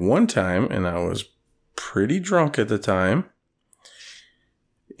played one time, and I was pretty drunk at the time.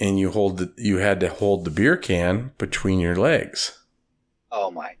 And you had to hold the beer can between your legs. Oh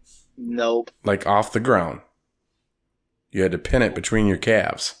my. Nope. Like off the ground. You had to pin it between your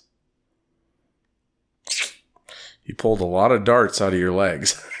calves. You pulled a lot of darts out of your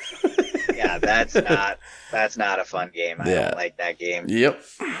legs. Yeah, that's not a fun game. I don't like that game. Yep.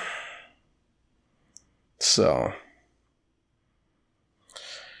 So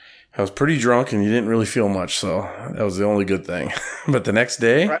I was pretty drunk and you didn't really feel much, so that was the only good thing. But the next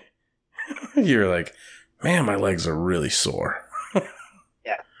day, you're like, man, my legs are really sore.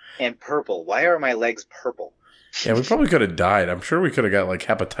 Yeah. And purple. Why are my legs purple? Yeah, we probably could have died. I'm sure we could have got like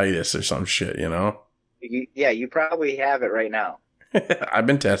hepatitis or some shit, you know? You probably have it right now. I've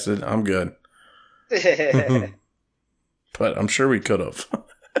been tested. I'm good. But I'm sure we could have.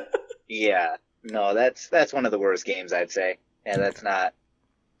 Yeah. No, that's one of the worst games, I'd say. Yeah, that's not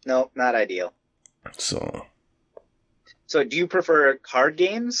ideal. So do you prefer card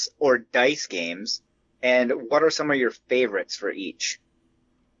games or dice games? And what are some of your favorites for each?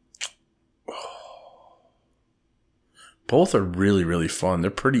 both are really, really fun. They're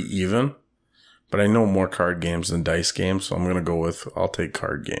pretty even, but I know more card games than dice games, so I'll take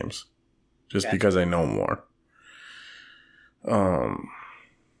card games. Just because I know more. What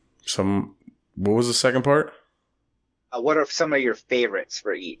was the second part? What are some of your favorites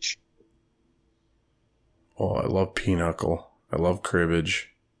for each? Oh, I love Pinochle. I love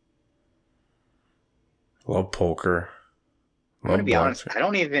cribbage. I love poker. I'm going to be honest, I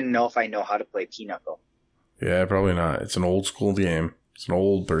don't even know if I know how to play Pinochle. Yeah, probably not. It's an old school game. It's an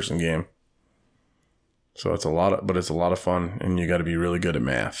old person game. So it's a lot of fun, and you got to be really good at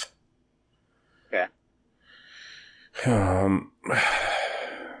math. Okay.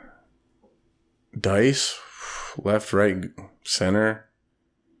 Dice, left, right, center,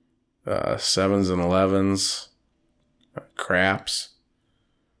 7s and 11s, craps.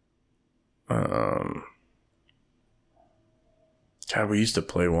 God, we used to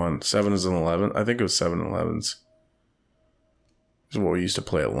play 7s and 11. I think it was 7 and 11s. This is what we used to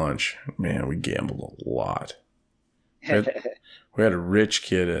play at lunch. Man, we gambled a lot. We had a rich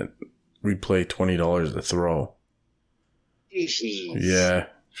kid we'd play $20 to throw. Jeez. Yeah.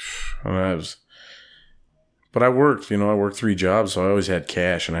 But I worked 3 jobs, so I always had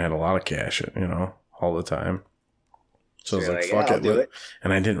cash, and I had a lot of cash, all the time. So I was like, fuck it.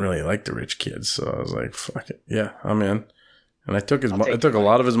 And I didn't really like the rich kids, so I was like, fuck it. Yeah, I'm in. And I took a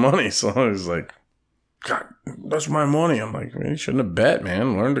lot of his money, so I was like, God, that's my money. I'm like, man, you shouldn't have bet,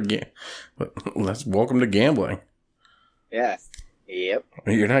 man. Learn to game. But welcome to gambling. Yeah. Yep.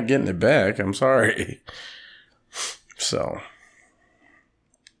 You're not getting it back. I'm sorry. So,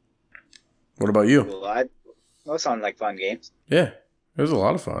 what about you? Well, those sound like fun games. Yeah, it was a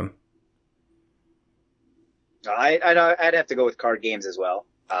lot of fun. I'd have to go with card games as well.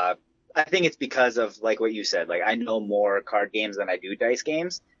 I think it's because of like what you said. Like I know more card games than I do dice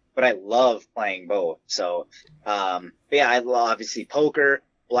games, but I love playing both. So, but yeah, I love obviously poker,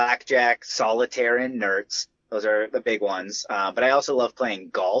 blackjack, solitaire, and nerds. Those are the big ones. But I also love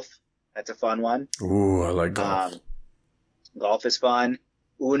playing golf. That's a fun one. Ooh, I like golf. Golf is fun.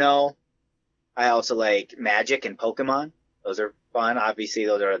 Uno. I also like Magic and Pokemon. Those are fun. Obviously,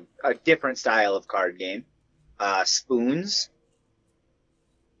 those are a different style of card game. Spoons.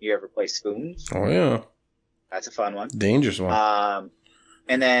 You ever play Spoons? Oh, yeah. That's a fun one. Dangerous one.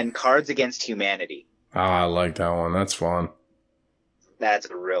 And then Cards Against Humanity. I like that one. That's fun. That's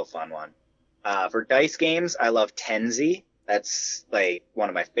a real fun one. For dice games, I love Tenzi. That's like one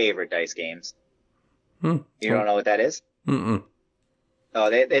of my favorite dice games. You don't know what that is? Mm-mm. Oh,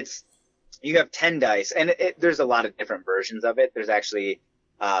 it's you have 10 dice, and there's a lot of different versions of it. There's actually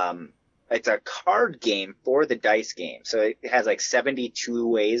it's a card game for the dice game, so it has like 72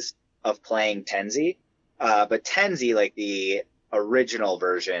 ways of playing Tenzi. But Tenzi, like the original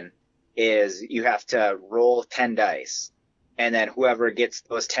version, is you have to roll 10 dice, and then whoever gets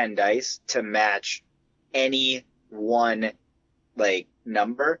those 10 dice to match any one like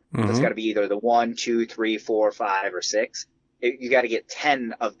number. So it's got to be either the 1, 2, 3, 4, 5, or 6. You got to get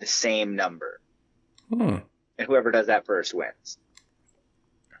 10 of the same number. And whoever does that first wins.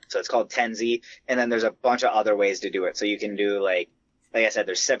 So it's called Tenzi. And then there's a bunch of other ways to do it. So you can do like I said,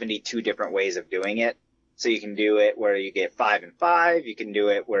 there's 72 different ways of doing it. So you can do it where you get 5 and 5. You can do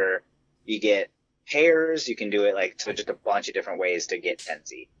it where you get pairs. You can do it like, so just a bunch of different ways to get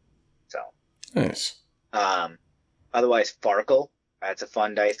Tenzi. So. Nice. Otherwise, Farkle. That's a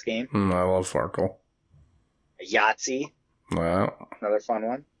fun dice game. I love Farkle. Yahtzee. Wow. Another fun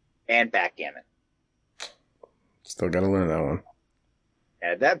one. And Backgammon. Still got to learn that one.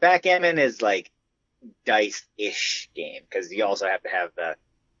 Yeah, that Backgammon is like dice-ish game because you also have to have the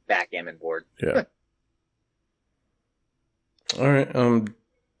backgammon board. Yeah. All right.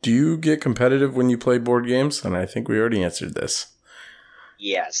 Do you get competitive when you play board games? And I think we already answered this.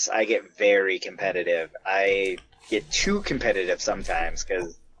 Yes, I get very competitive. I get too competitive sometimes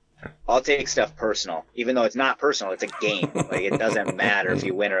because I'll take stuff personal. Even though it's not personal, it's a game. Like, it doesn't matter if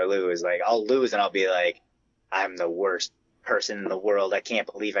you win or lose. Like, I'll lose and I'll be like, I'm the worst person in the world. I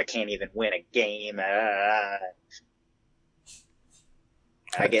can't believe I can't even win a game. I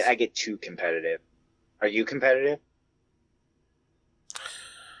get too competitive. Are you competitive?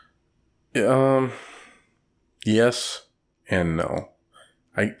 Yes and no.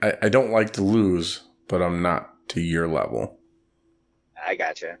 I don't like to lose, but I'm not to your level. I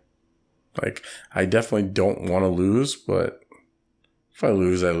gotcha. Like, I definitely don't want to lose, but if I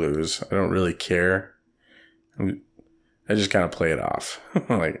lose, I lose. I don't really care. I just kind of play it off.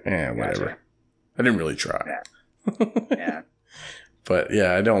 Like, whatever. Gotcha. I didn't really try. Yeah. But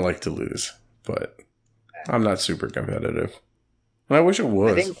yeah, I don't like to lose, but I'm not super competitive. And I wish it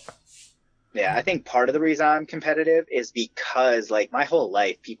was. I think part of the reason I'm competitive is because, like, my whole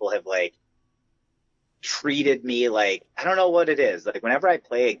life, people have, like, treated me like, I don't know what it is. Like, whenever I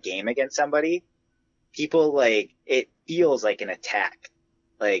play a game against somebody, people, like, it feels like an attack.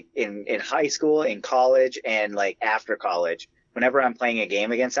 Like, in high school, in college, and, like, after college, whenever I'm playing a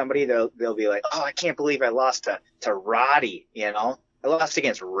game against somebody, they'll be like, oh, I can't believe I lost to Roddy, you know? I lost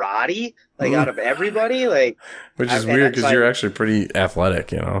against Roddy? Like, out of everybody? Like, which is weird because you're actually pretty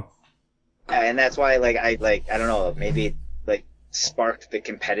athletic, you know? And that's why, like, I don't know, maybe it, like, sparked the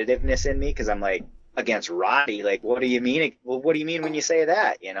competitiveness in me because I'm like, against Roddy, like, what do you mean? Well, what do you mean when you say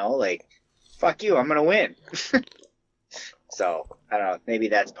that? You know, like, fuck you, I'm gonna win. So, I don't know, maybe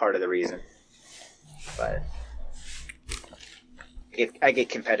that's part of the reason. But I get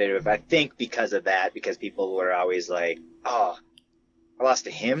competitive, I think, because of that, because people were always like, oh, I lost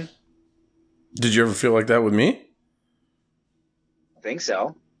to him? Did you ever feel like that with me? I think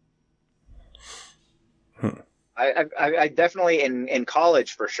so. I definitely, in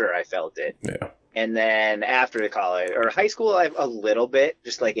college, for sure, I felt it. Yeah. And then after college, or high school, a little bit,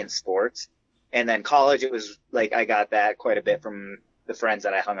 just like in sports. And then college, it was like I got that quite a bit from the friends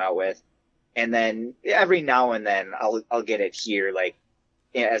that I hung out with. And then every now and then I'll get it here, like,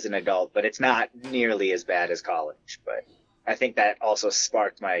 as an adult, but it's not nearly as bad as college. But I think that also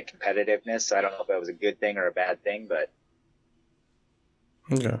sparked my competitiveness. So I don't know if that was a good thing or a bad thing, but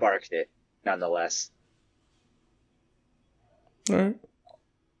sparked it nonetheless. All right.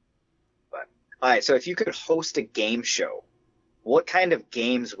 But, all right. So if you could host a game show, what kind of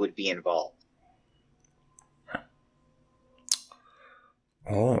games would be involved?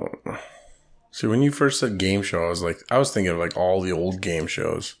 Oh. See, when you first said game show, I was thinking of like all the old game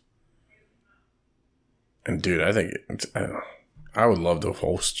shows. And dude, I think I would love to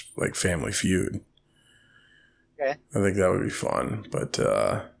host like Family Feud. Okay. I think that would be fun. But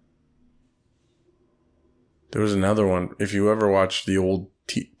there was another one. If you ever watched the old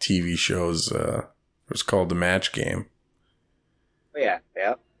TV shows, it was called The Match Game. Yeah.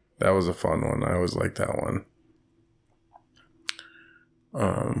 That was a fun one. I always liked that one.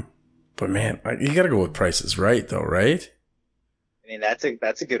 But man, you got to go with Price is Right, though, right? I mean, that's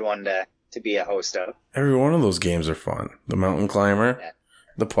a good one to be a host of. Every one of those games are fun. The Mountain Climber, Yeah.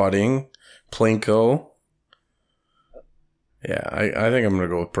 the Putting, Plinko. Yeah, I think I'm going to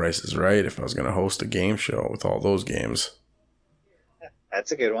go with Price is Right if I was going to host a game show with all those games.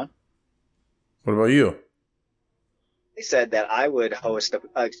 That's a good one. What about you? They said that I would host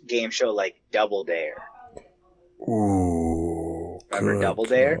a game show like Double Dare. Ooh, Remember good Double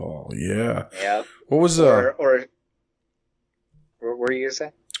Dare? call. Yeah. Yeah. What was Or what were you gonna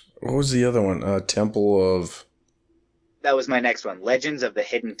say? What was the other one? Temple of. That was my next one. Legends of the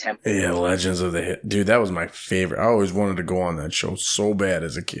Hidden Temple. Yeah, Legends of the Hit. Dude, that was my favorite. I always wanted to go on that show so bad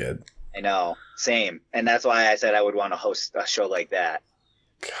as a kid. I know. Same. And that's why I said I would want to host a show like that.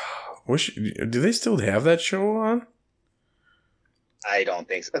 God, do they still have that show on? I don't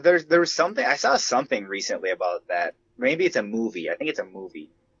think so. There was something. I saw something recently about that. Maybe it's a movie. I think it's a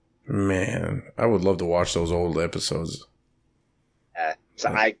movie. Man, I would love to watch those old episodes.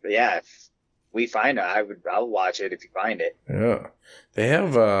 If we find it, I'll watch it if you find it. Yeah. They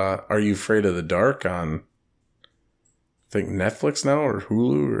have Are You Afraid of the Dark on, I think, Netflix now or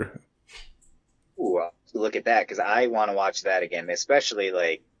Hulu or. Ooh, I'll look at that because I want to watch that again, especially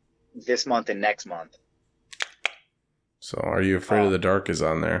like this month and next month. So, Are You Afraid of the Dark is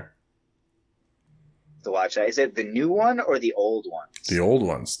on there. To watch that. Is it the new one or the old ones? The old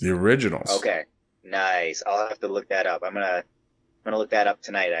ones, the originals. Okay, nice. I'll have to look that up. I'm gonna look that up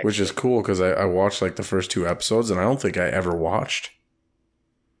tonight. Actually. Which is cool because I watched like the first 2 episodes and I don't think I ever watched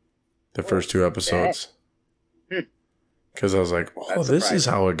the first 2 episodes. Because I was like, oh, this is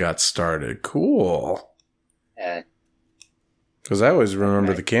how it got started. Cool. Yeah. Because I always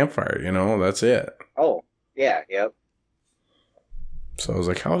remember the campfire, that's it. Oh, yeah, yep. So I was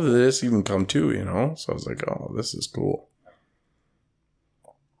like, how did this even come to, So I was like, oh, this is cool.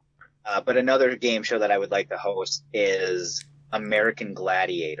 But another game show that I would like to host is American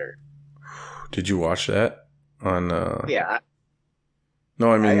Gladiator. Did you watch that on? Yeah.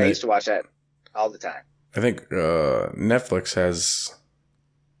 No, I mean I used to watch that all the time. I think Netflix has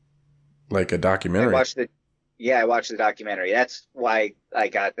like a documentary. I watched the documentary. That's why I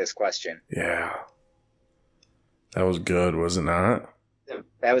got this question. Yeah. That was good, was it not?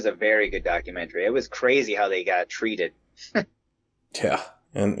 That was a very good documentary. It was crazy how they got treated. Yeah.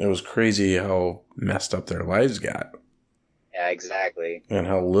 And it was crazy how messed up their lives got. Yeah, exactly. And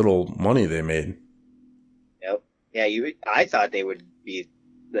how little money they made. Yep. Yeah, I thought they would be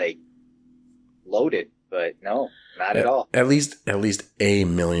like loaded, but no, not at all. At least a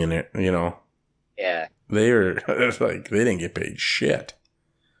millionaire, Yeah. They were like they didn't get paid shit.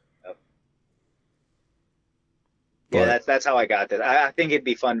 Yep. But, yeah, that's how I got this. I think it'd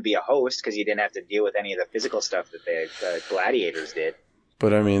be fun to be a host because you didn't have to deal with any of the physical stuff that the gladiators did.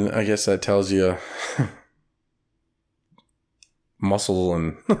 But I mean, I guess that tells you muscle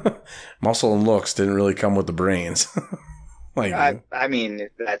and looks didn't really come with the brains. I mean,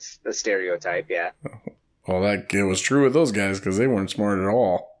 that's the stereotype, yeah. Well, it was true with those guys because they weren't smart at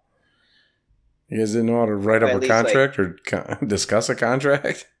all. You guys didn't know how to write up a contract or discuss a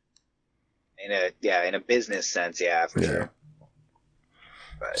contract? In a business sense, yeah, for sure.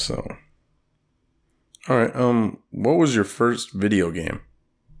 But. So, all right. What was your first video game?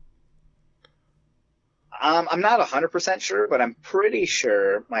 I'm not 100% sure, but I'm pretty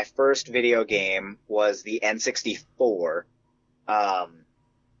sure my first video game was the N64. I'm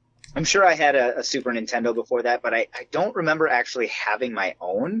sure I had a Super Nintendo before that, but I don't remember actually having my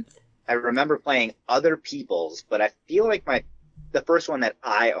own. I remember playing other people's, but I feel like the first one that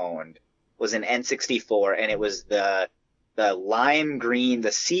I owned was an N64, and it was the lime green,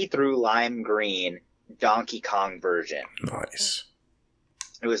 the see-through lime green Donkey Kong version. Nice.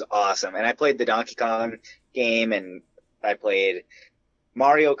 It was awesome. And I played the Donkey Kong game, and I played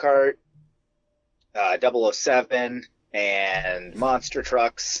Mario Kart, 007, and Monster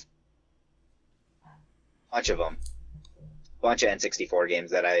Trucks. Bunch of them. Bunch of N64 games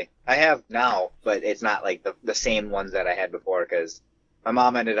that I have now, but it's not like the same ones that I had before because my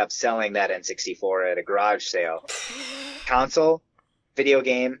mom ended up selling that N64 at a garage sale. Console, video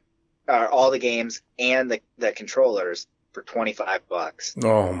game, all the games, and the controllers for $25.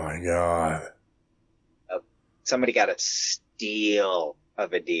 Oh my god! Somebody got a steal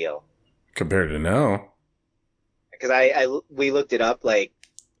of a deal compared to now. Because we looked it up like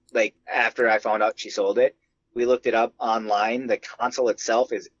after I found out she sold it. We looked it up online. The console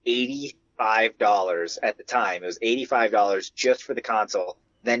itself is $85 at the time. It was $85 just for the console.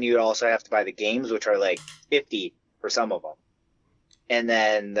 Then you'd also have to buy the games, which are like $50 for some of them. and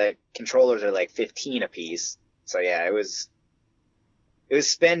then the controllers are like 15 a piece. So yeah, it was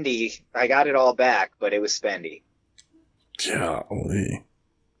spendy. I got it all back, but it was spendy. Golly.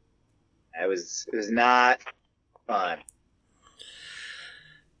 It was not fun.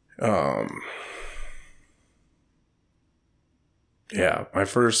 Yeah, my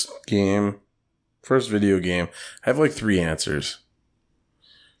first video game, I have like 3 answers.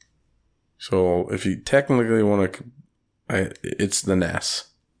 So if you technically want to, it's the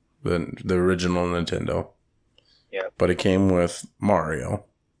NES, the original Nintendo. Yeah. But it came with Mario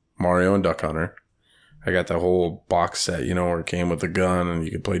and Duck Hunter. I got the whole box set, where it came with the gun and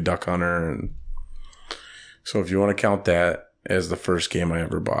you could play Duck Hunter. And so if you want to count that as the first game I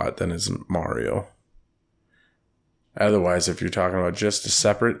ever bought, then it's Mario. Otherwise, if you're talking about just a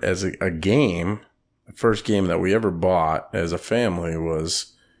separate as a game, the first game that we ever bought as a family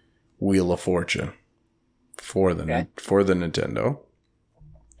was Wheel of Fortune for the Nintendo.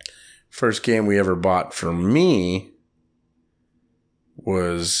 First game we ever bought for me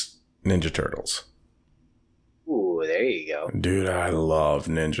was Ninja Turtles. Ooh, there you go. Dude, I love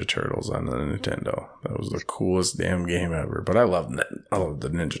Ninja Turtles on the Nintendo. That was the coolest damn game ever. But I love the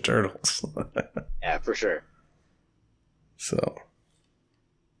Ninja Turtles. Yeah, for sure. So.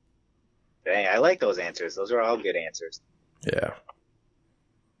 Dang, I like those answers. Those are all good answers. Yeah.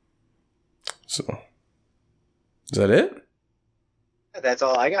 So. Is that it? That's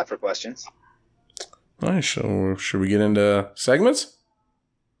all I got for questions. Nice. So, should we get into segments?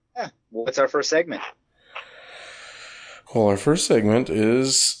 Yeah. What's our first segment? Well, our first segment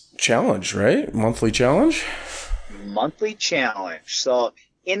is challenge, right? Monthly challenge? Monthly challenge. So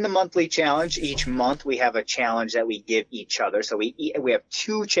in the monthly challenge, each month we have a challenge that we give each other. So we have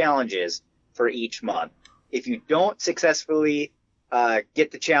 2 challenges for each month. If you don't successfully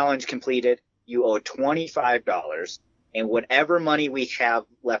get the challenge completed, you owe $25. And whatever money we have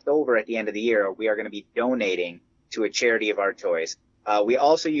left over at the end of the year, we are going to be donating to a charity of our choice. We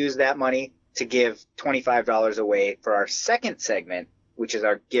also use that money to give $25 away for our second segment, which is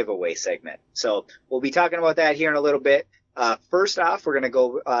our giveaway segment. So we'll be talking about that here in a little bit. First off, we're going to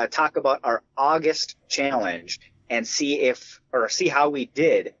go talk about our August challenge and see how we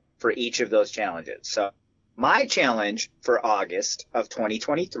did for each of those challenges. So my challenge for August of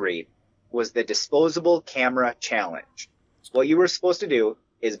 2023 was the disposable camera challenge. What you were supposed to do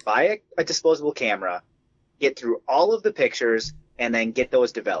is buy a disposable camera, get through all of the pictures, and then get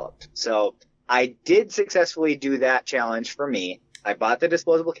those developed. So I did successfully do that challenge for me. I bought the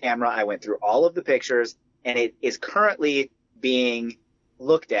disposable camera. I went through all of the pictures, and it is currently being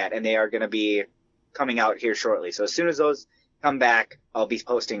looked at, and they are going to be coming out here shortly. So as soon as those come back, I'll be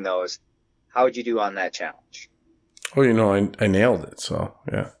posting those. How would you do on that challenge? Oh, I nailed it. So,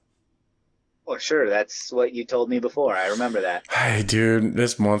 yeah. Oh, sure. That's what you told me before. I remember that. Hey, dude,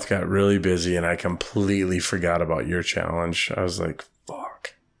 this month got really busy, and I completely forgot about your challenge. I was like,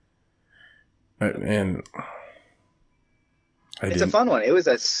 fuck. And it's a fun one. It was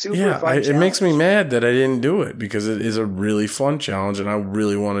a super fun challenge. It makes me mad that I didn't do it because it is a really fun challenge, and I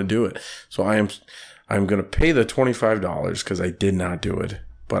really want to do it. So I'm going to pay the $25 because I did not do it,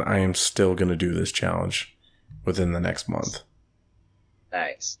 but I am still going to do this challenge within the next month.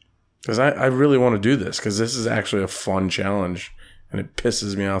 Nice. Because I really want to do this because this is actually a fun challenge, and it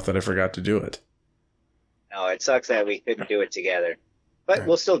pisses me off that I forgot to do it. No, it sucks that we couldn't do it together. But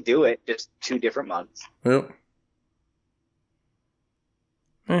we'll still do it, just 2 different months. Yep.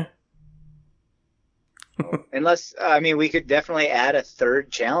 Unless, we could definitely add a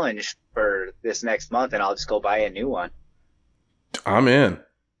third challenge for this next month, and I'll just go buy a new one. I'm in.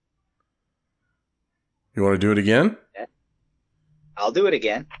 You want to do it again? Yeah. I'll do it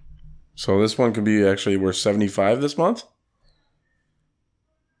again. So this one could be actually worth $75 this month?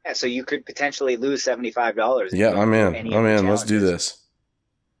 Yeah, so you could potentially lose $75. Yeah, I'm in. Let's do this.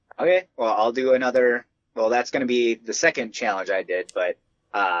 Okay, well, I'll do another. Well, that's going to be the second challenge I did, but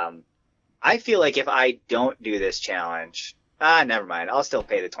I feel like if I don't do this challenge, never mind. I'll still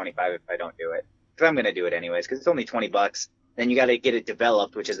pay the $25 if I don't do it. Because I'm going to do it anyways, because it's only $20. Then you got to get it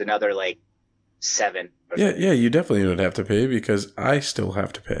developed, which is another, like, $7. Yeah, you definitely would have to pay because I still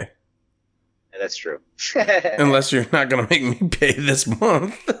have to pay. Yeah, that's true. Unless you're not going to make me pay this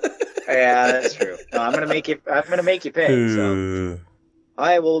month. Yeah, that's true. No, I'm going to make you pay, so. All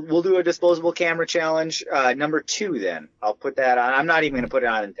right, we'll do a disposable camera challenge. Number 2, then. I'll put that on. I'm not even going to put it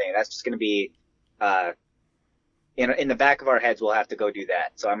on anything. That's just going to be in the back of our heads. We'll have to go do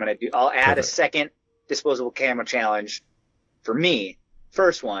that. So I'll add a second disposable camera challenge for me.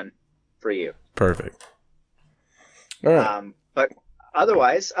 First one for you. Perfect. All right. But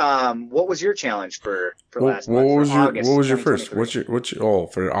Otherwise, what was your challenge for last What month, for was your August What was your first? 2023?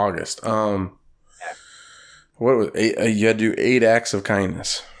 For August? Yeah. What was you had to do 8 acts of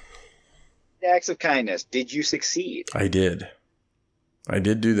kindness. Acts of kindness. Did you succeed? I did. I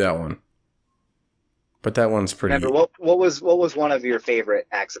did do that one, but that one's Remember, pretty. what was one of your favorite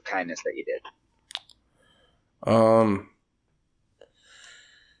acts of kindness that you did? Um,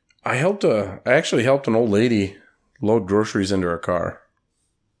 I actually helped an old lady load groceries into her car.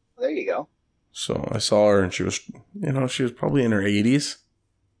 Well, there you go. So I saw her, and she was probably in her 80s.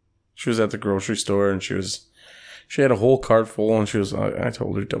 She was at the grocery store, and she had a whole cart full, and I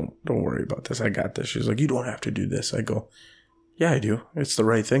told her, don't worry about this. I got this. She was like, you don't have to do this. I go, yeah, I do. It's the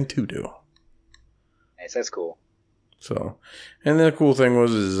right thing to do. Nice, that's cool. So, and the cool thing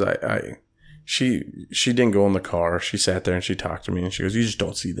was, she didn't go in the car. She sat there and she talked to me, and she goes, you just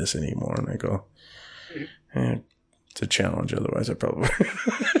don't see this anymore. And I go, it's a challenge. Otherwise, I probably.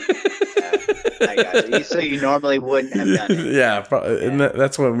 I got you. So you normally wouldn't have done it. Yeah, and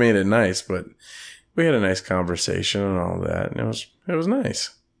that's what made it nice. But we had a nice conversation and all that, and it was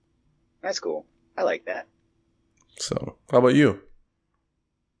nice. That's cool. I like that. So, how about you?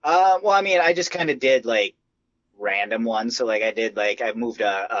 Well, I mean, I just kind of did like random ones. So like I moved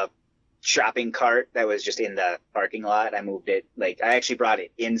a shopping cart that was just in the parking lot. I moved it, like I actually brought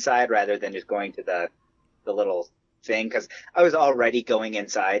it inside rather than just going to the little thing, because I was already going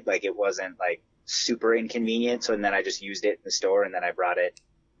inside. Like it wasn't like super inconvenient. So then I just used it in the store, and then I brought it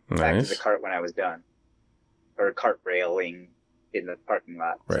back to the cart when I was done, or cart railing in the parking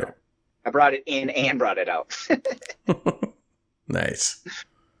lot. Right. So I brought it in and brought it out. Nice.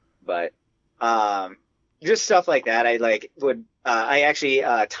 But just stuff like that. I actually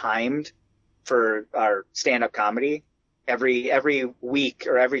timed for our stand-up comedy every week,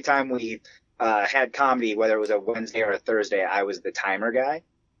 or every time we had comedy, whether it was a Wednesday or a Thursday, I was the timer guy.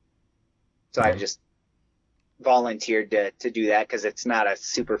 So I just volunteered to do that, because it's not a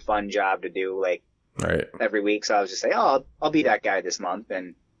super fun job to do like every week. So I was just saying, oh, I'll be that guy this month,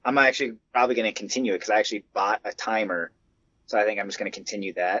 and I'm actually probably going to continue it, because I actually bought a timer. So I think I'm just going to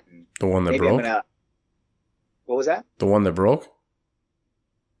continue that. And the one that maybe broke? What was that? The one that broke?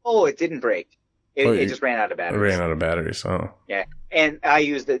 Oh, it didn't break. It just ran out of batteries. It ran out of batteries, oh. Yeah. And I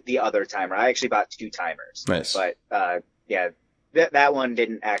used the other timer. I actually bought 2 timers. Nice. But yeah, that one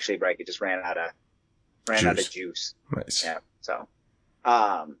didn't actually break. It just ran out of juice. Nice. Yeah. So,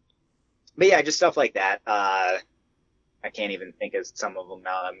 but yeah, just stuff like that. I can't even think of some of them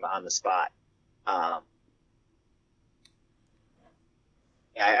now. I'm on the spot.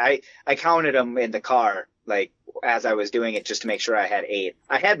 I counted them in the car, like as I was doing it, just to make sure I had 8.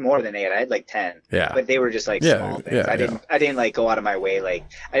 I had more than 8. I had like 10. Yeah. But they were just like small things. Yeah, I didn't like go out of my way. Like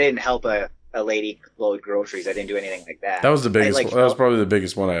I didn't help a lady load groceries. I didn't do anything like that. That was the biggest. That was probably the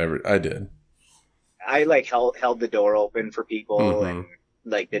biggest one I did. I like held the door open for people and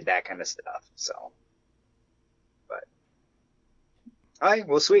like did that kind of stuff. So, but all right,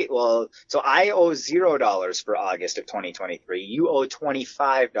 well, sweet. Well, so I owe $0 for August of 2023. You owe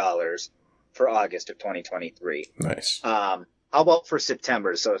 $25 for August of 2023. Nice. How about for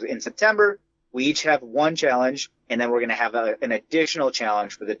September? So in September, we each have one challenge, and then we're going to have an additional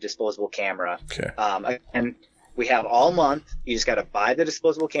challenge for the disposable camera. Okay. And we have all month. You just got to buy the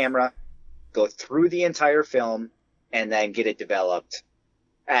disposable camera, go through the entire film, and then get it developed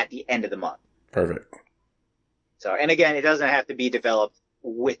at the end of the month. Perfect. So, and again, it doesn't have to be developed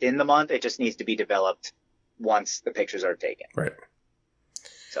within the month. It just needs to be developed once the pictures are taken. Right.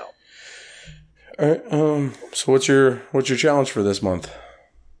 So. All right. So what's your challenge for this month?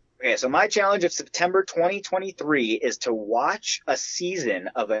 Okay, so my challenge of September 2023 is to watch a season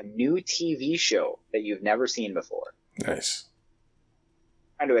of a new TV show that you've never seen before. Nice.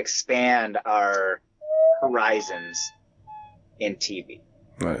 Trying to expand our horizons in TV.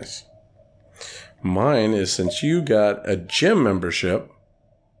 Nice. Mine is, since you got a gym membership,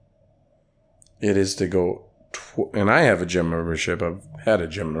 it is to go, and I have a gym membership. I've had a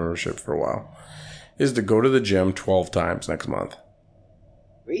gym membership for a while. Is to go to the gym 12 times next month.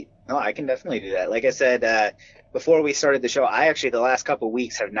 Sweet. No, I can definitely do that. Like I said, before we started the show, I actually, the last couple of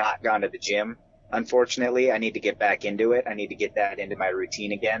weeks, have not gone to the gym. Unfortunately, I need to get back into it. I need to get that into my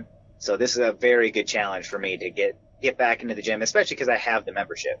routine again. So this is a very good challenge for me to get back into the gym, especially because I have the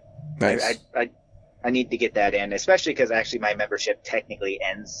membership. Nice. I need to get that in, especially because actually my membership technically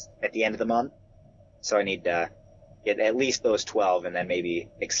ends at the end of the month. So I need to get at least those 12 and then maybe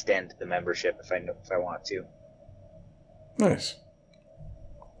extend the membership if I want to. Nice.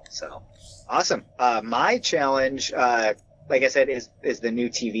 So awesome. My challenge, like I said, is the new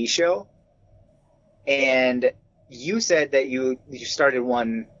TV show. And you said that you started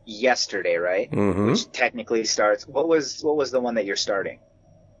one yesterday, right? Mm-hmm. Which technically starts. What was the one that you're starting?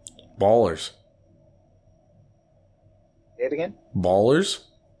 Ballers. Say it again. Ballers?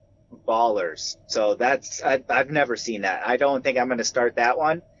 Ballers. So I've never seen that. I don't think I'm going to start that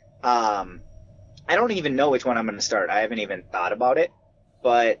one. I don't even know which one I'm going to start. I haven't even thought about it,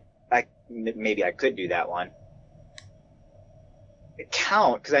 but maybe I could do that one. It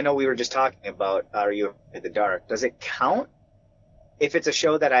count, because I know we were just talking about Are You Afraid of the Dark. Does it count if it's a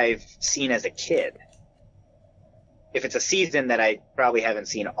show that I've seen as a kid? If it's a season that I probably haven't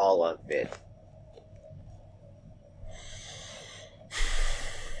seen all of it.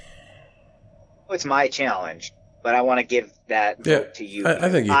 It's my challenge, but I want to give that vote to you. I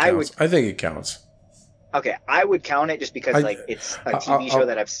think it counts. I think it counts. Okay, I would count it just because it's a TV show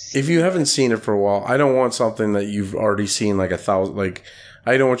that I've seen. If you haven't seen it for a while, I don't want something that you've already seen like 1,000. Like,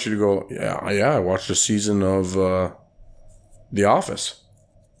 I don't want you to go, yeah, I watched a season of The Office.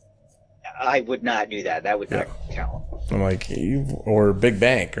 I would not do that. That would not count. I'm like, or Big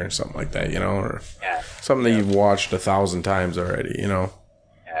Bang or something like that, or something that you've watched 1,000 times already,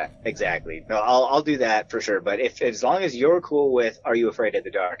 Yeah, exactly. No, I'll do that for sure. But as long as you're cool with Are You Afraid of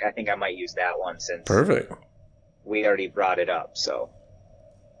the Dark, I think I might use that one since perfect. We already brought it up. So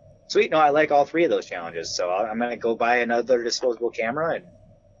sweet. No, I like all three of those challenges. So I'm gonna go buy another disposable camera, and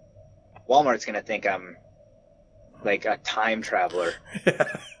Walmart's gonna think I'm like a time traveler.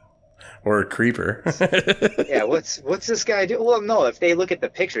 Or a creeper. Yeah, what's this guy do? Well, no, if they look at the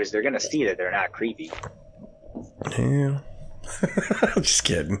pictures, they're gonna see that they're not creepy. Yeah. I'm just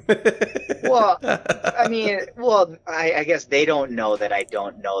kidding. Well, I guess they don't know that I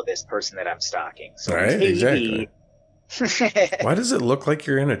don't know this person that I'm stalking. So right, maybe... exactly. Why does it look like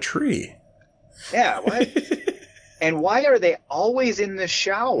you're in a tree? Yeah, what? And why are they always in the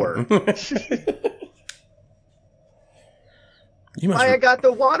shower? I got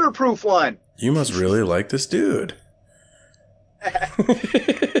the waterproof one. You must really like this dude.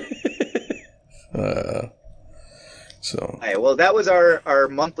 So. All right, well, that was our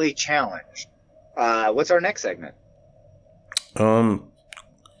monthly challenge. What's our next segment?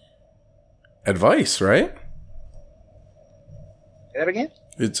 Advice, right? Say that again?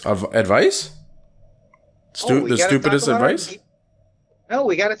 It's advice? The stupidest advice? No,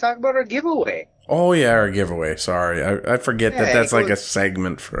 we got to talk about our giveaway. Oh, yeah, our giveaway. Sorry. I forget that's like a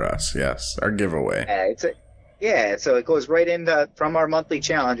segment for us. Yes, our giveaway. So it goes right into, from our monthly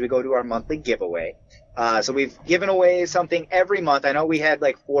challenge, we go to our monthly giveaway. So we've given away something every month. I know we had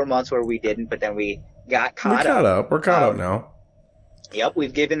like 4 months where we didn't, but then we got caught up. We're caught up now. Yep,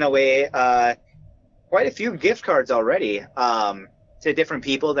 we've given away quite a few gift cards already to different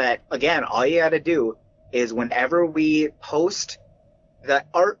people that, again, all you got to do is whenever we post the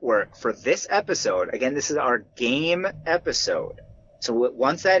artwork for this episode, again, this is our game episode. So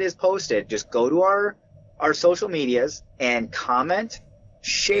once that is posted, just go to our social medias and comment,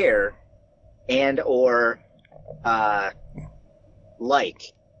 share, and or like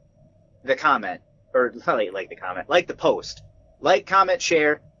the comment, or like the comment, like the post, like, comment,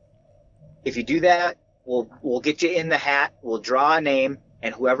 share. If you do that, we'll get you in the hat. We'll draw a name,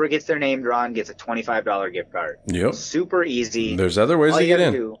 and whoever gets their name drawn gets a $25 gift card. Yep. Super easy. There's other ways to get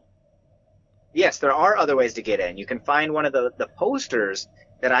in. Yes, there are other ways to get in. You can find one of the posters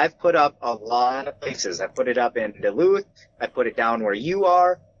that I've put up a lot of places. I put it up in Duluth. I put it down where you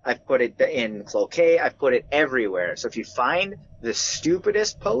are. I've put it in Cloquet. I've put it everywhere. So if you find the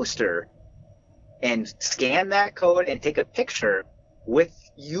stupidest poster and scan that code and take a picture with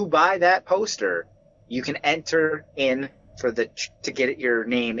you by that poster, you can enter in to get your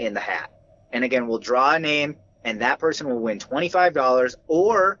name in the hat. And again, we'll draw a name, and that person will win $25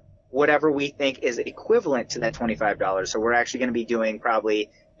 or whatever we think is equivalent to that $25. So we're actually going to be doing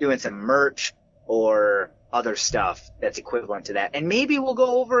some merch or other stuff that's equivalent to that. And maybe we'll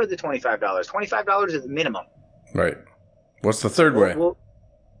go over the $25. $25 is the minimum. Right. What's the third way?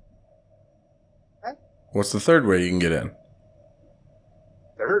 What's the third way you can get in?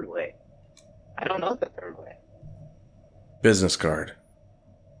 Third way? I don't know the third way. Business card.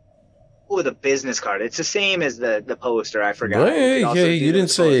 Oh, the business card. It's the same as the poster. I forgot. Hey, you didn't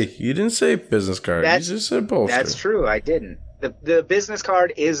say business card. You just said poster. That's true. I didn't. The business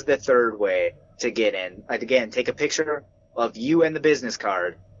card is the third way to get in. Again, take a picture of you and the business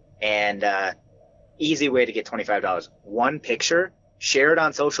card, and easy way to get $25. One picture, share it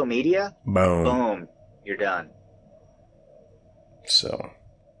on social media. Boom. You're done. So,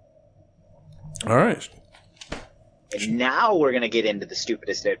 all right. And now we're going to get into the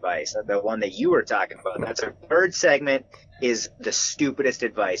stupidest advice, the one that you were talking about. That's our third segment, is the stupidest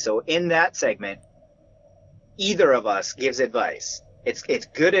advice. So in that segment, either of us gives advice, it's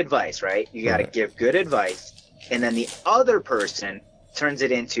good advice, right? You got to give good advice, and then the other person turns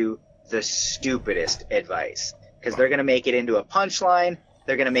it into the stupidest advice because they're going to make it into a punchline.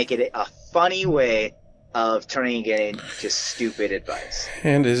 They're going to make it a funny way of turning it into stupid advice.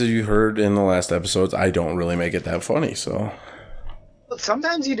 And as you heard in the last episodes, I don't really make it that funny, so. But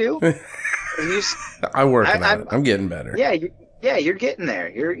sometimes you do. I'm working on it. I'm getting better. Yeah, you're getting there.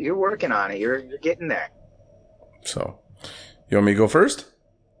 You're working on it. You're getting there. So, you want me to go first?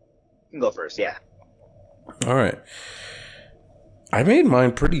 You can go first, yeah. All right. I made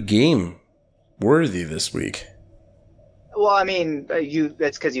mine pretty game worthy this week. Well, I mean,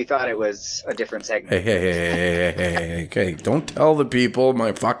 that's because you thought it was a different segment. Hey, don't tell the people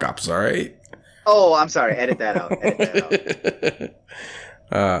my fuck-ups, all right? Oh, I'm sorry. Edit that out.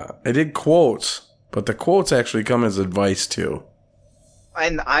 I did quotes, but the quotes actually come as advice, too.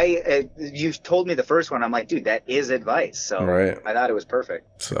 And you told me the first one. I'm like, dude, that is advice. So right. I thought it was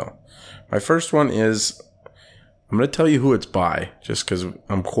perfect. So my first one is, I'm going to tell you who it's by, just because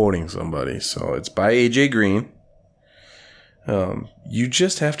I'm quoting somebody. So it's by AJ Green. You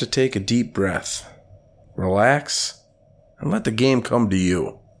just have to take a deep breath, relax, and let the game come to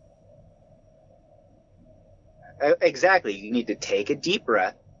you. Exactly. You need to take a deep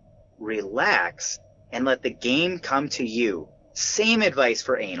breath, relax, and let the game come to you. Same advice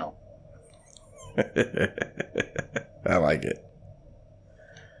for anal. I like it.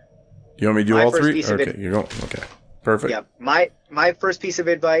 You want me to do all three? Okay, you go. Okay, perfect. Yeah, my first piece of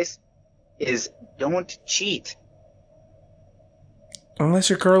advice is don't cheat. Unless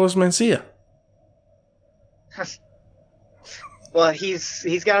you're Carlos Mencia. Well,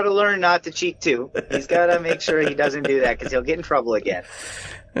 he's got to learn not to cheat too. He's got to make sure he doesn't do that because he'll get in trouble again.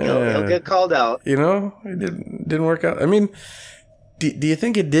 He'll get called out. You know, it didn't work out. I mean, do you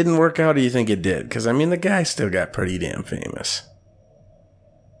think it didn't work out, or do you think it did? Because, I mean, the guy still got pretty damn famous.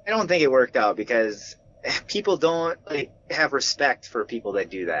 I don't think it worked out because people don't have respect for people that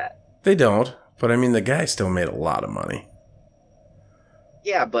do that. They don't, but, I mean, the guy still made a lot of money.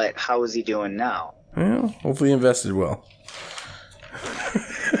 Yeah, but how is he doing now? Well, hopefully he invested well.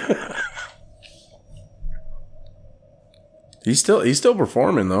 He's still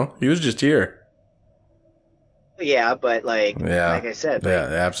performing though. He was just here. Yeah, but like I said, yeah,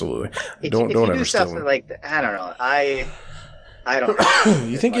 absolutely. If don't you ever do stuff steal. like that, I don't know. I don't know.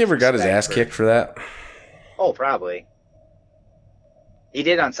 You think he ever got his ass kicked for that? Oh, probably. He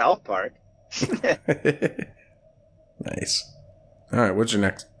did on South Park. Nice. All right, what's your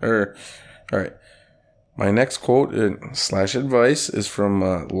next? All right. My next quote / advice is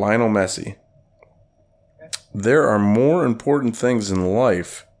from Lionel Messi. There are more important things in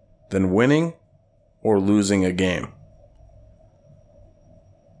life than winning or losing a game.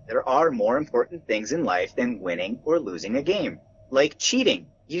 There are more important things in life than winning or losing a game. Like cheating.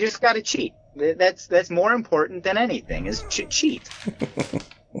 You just got to cheat. That's more important than anything is cheat.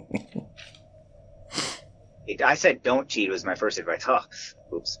 I said don't cheat was my first advice. Oh,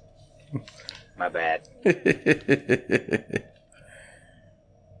 oops. My bad.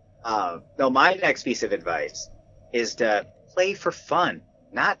 No, my next piece of advice is to play for fun,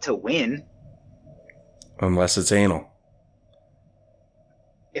 not to win. Unless it's anal.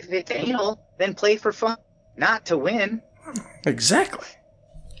 If it's anal, then play for fun, not to win. Exactly.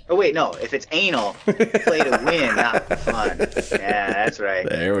 Oh, wait, no. If it's anal, play to win, not for fun. Yeah, that's right.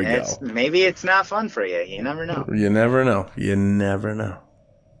 There we go. Maybe it's not fun for you. You never know. You never know. You never know.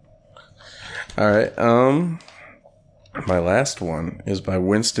 All right. My last one is by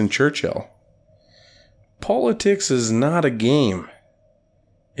Winston Churchill. Politics is not a game.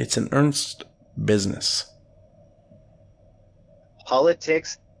 It's an earnest business.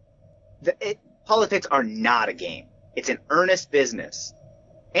 Politics are not a game. It's an earnest business.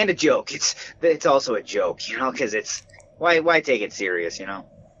 And a joke. It's also a joke, you know, because it's why take it serious, you know?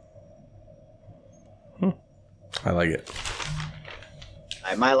 I like it.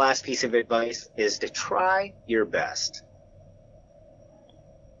 My last piece of advice is to try your best.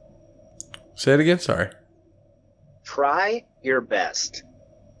 Say it again. Sorry. Try your best.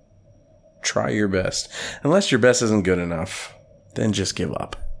 Try your best. Unless your best isn't good enough, then just give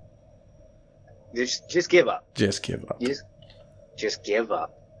up. Just give up. Just give up. Just give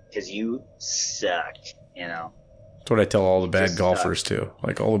up. Because you suck, you know? That's what I tell all the bad golfers, too.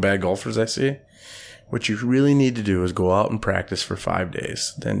 Like, all the bad golfers I see. What you really need to do is go out and practice for 5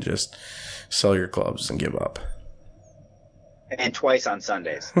 days. Then just sell your clubs and give up. And twice on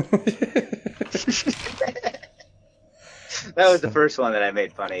Sundays. That was the first one that I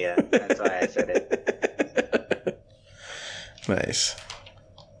made fun of you. That's why I said it. Nice.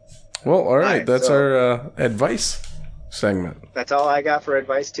 Well, all right. Alright, That's so- our advice segment. That's all I got for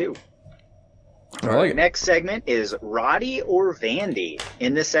advice too. I like it. Next segment is Roddy or Vandy.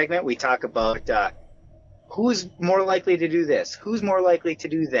 In this segment, we talk about who's more likely to do this, who's more likely to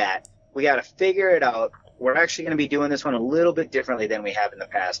do that. We got to figure it out. We're actually going to be doing this one a little bit differently than we have in the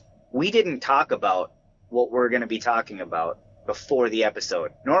past. We didn't talk about what we're going to be talking about before the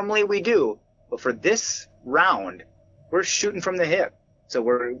episode. Normally we do, but for this round, we're shooting from the hip. So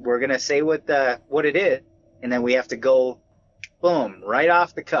we're going to say what it is, and then we have to go, boom, right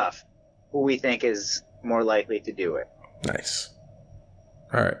off the cuff, who we think is more likely to do it. Nice.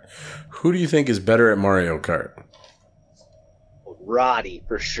 All right. Who do you think is better at Mario Kart? Roddy,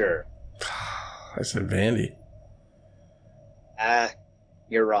 for sure. I said Vandy.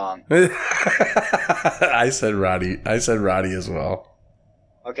 You're wrong. I said Roddy. I said Roddy as well.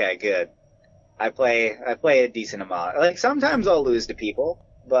 Okay, good. I play a decent amount. Like, sometimes I'll lose to people,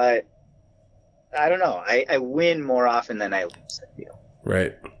 but I don't know. I win more often than I lose, I feel.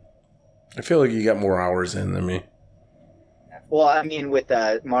 Right. I feel like you got more hours in than me. Well, I mean, with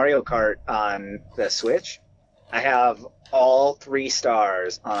Mario Kart on the Switch, I have all 3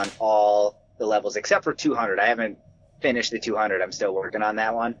 stars on all the levels except for 200. I haven't finished the 200. I'm still working on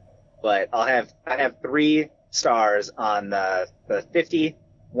that one, but I have 3 stars on the 50,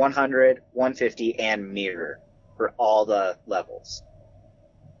 100, 150, and mirror for all the levels.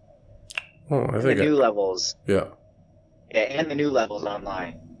 Oh, I And think the new levels, yeah. yeah, and the new levels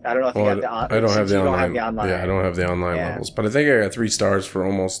online. I don't know if you Well, have the I don't have since the you don't online. have the online. Yeah, I don't have the online Yeah. levels, but I think I got 3 stars for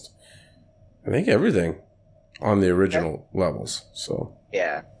almost. I think everything on the original levels. So.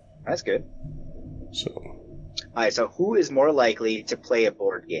 Yeah, that's good. So. All right, so who is more likely to play a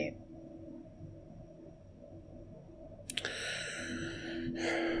board game?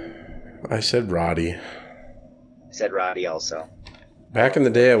 I said Roddy. I said Roddy also. Back in the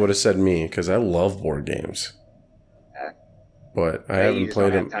day, I would have said me because I love board games. But I Yeah, you haven't just played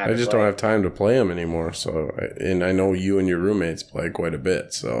don't have them. time I to just play. don't have time to play them anymore. So, and I know you and your roommates play quite a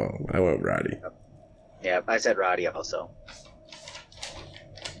bit. So I went Roddy. Yeah, I said Roddy also.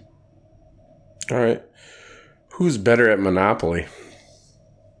 All right. Who's better at Monopoly?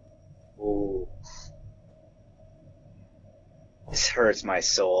 Ooh. This hurts my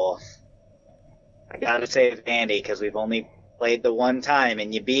soul. I gotta say Vandy because we've only played the one time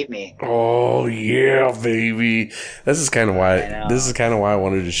and you beat me. Oh yeah, baby. This is kind of why. I know. This is kind of why I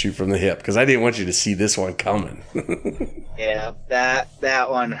wanted to shoot from the hip because I didn't want you to see this one coming. Yeah, that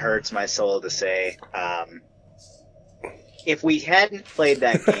one hurts my soul to say. If we hadn't played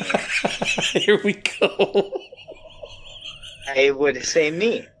that game, Here we go. I would say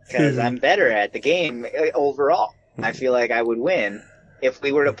me because I'm better at the game overall. I feel like I would win. If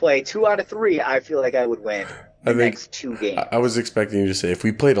we were to play 2 out of 3, I feel like I would win the I think- next 2 games. I was expecting you to say if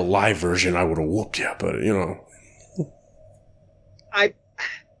we played a live version, I would have whooped you. But you know,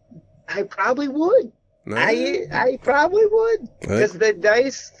 I probably would. no. I probably would because Right.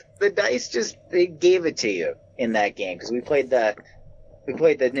 the dice just they gave it to you in that game because we played the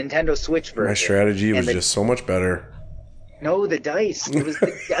Nintendo Switch version. My strategy And was the- just so much better. No, the dice. It was the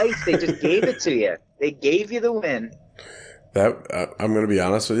dice. They just gave it to you. They gave you the win. That I'm going to be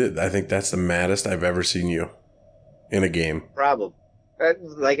honest with you. I think that's the maddest I've ever seen you in a game. Probably.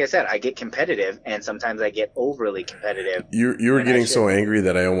 Like I said, I get competitive, and sometimes I get overly competitive. You were And I getting should- so angry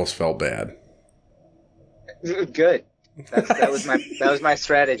that I almost felt bad. Good. That was my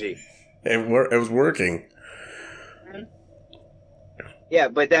strategy. It was working. Yeah,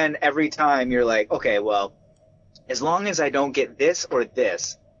 but then every time you're like, okay, well, as long as I don't get this or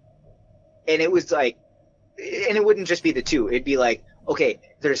this, and it was like, and it wouldn't just be the 2. It'd be like, okay,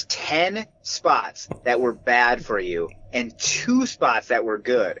 there's 10 spots that were bad for you and 2 spots that were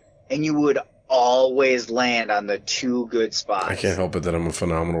good, and you would always land on the 2 good spots. I can't help it that I'm a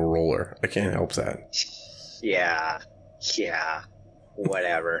phenomenal roller. I can't help that. Yeah,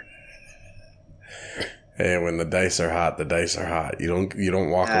 whatever. Hey, when the dice are hot, the dice are hot. You don't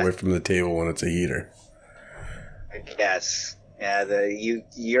walk away from the table when it's a heater. I guess. Yeah,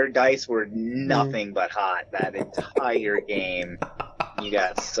 your dice were nothing but hot that entire game. You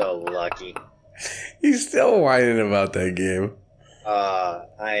got so lucky. He's still whining about that game.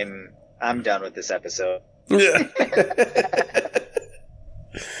 I'm done with this episode. Yeah.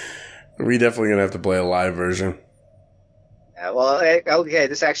 We definitely gonna have to play a live version. Okay,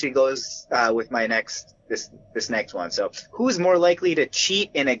 this actually goes with my this next one. So, who's more likely to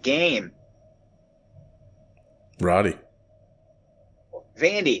cheat in a game? Roddy.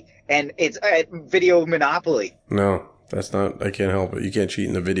 Vandy, and it's Video Monopoly. No, that's not. I can't help it. You can't cheat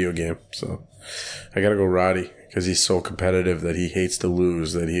in the video game. So I gotta go Roddy Because he's so competitive that he hates to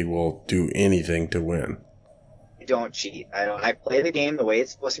lose that he will do anything to win. I don't cheat. I play the game the way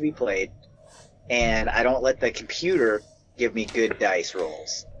it's supposed to be played, and I don't let the computer give me good dice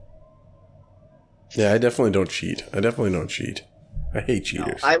rolls. Yeah, I definitely don't cheat. I hate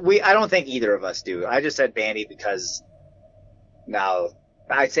cheaters. No, I don't think either of us do. I just said Bandy because now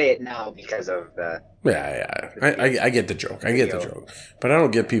I say it now because of the. Yeah. I get the joke. But I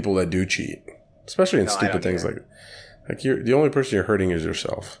don't get people that do cheat, especially in stupid things like you're the only person you're hurting is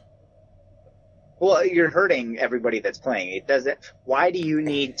yourself. Well, you're hurting everybody that's playing. It doesn't. Why do you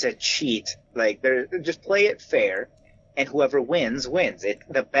need to cheat? Like, just play it fair, and whoever wins wins.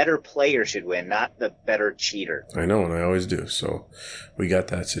 The better player should win, not the better cheater. I know, and I always do. So we got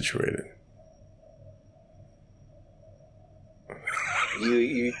that situated.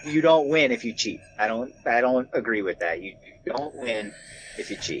 You don't win if you cheat. I don't agree with that. You don't win if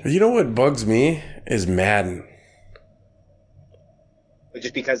you cheat. You know what bugs me is Madden.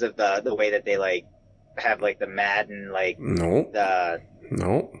 Just because of the way that they like have like the Madden like No.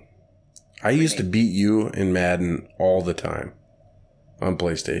 No. I used to beat you in Madden all the time on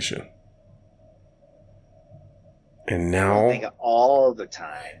PlayStation. And now I don't think all the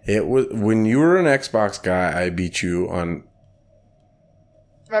time. It was when you were an Xbox guy, I beat you on.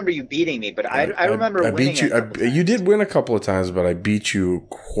 I remember you beating me, but I remember I winning. beat you. You did win a couple of times, but I beat you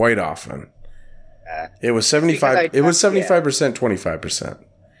quite often. It was 75. It was 75%, 25%.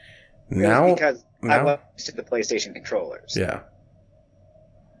 Now, because I went to the PlayStation controllers. Yeah.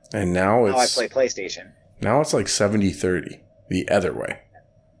 And now I play PlayStation. Now it's like 70-30, the other way.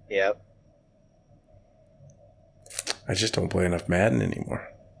 Yep. I just don't play enough Madden anymore.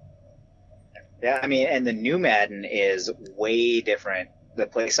 Yeah, I mean, and the new Madden is way different. The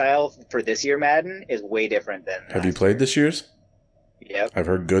play style for this year Madden is way different than. Have you played this year's? Yep. I've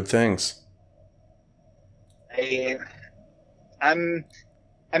heard good things. I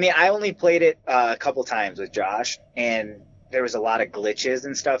only played it a couple times with Josh, and there was a lot of glitches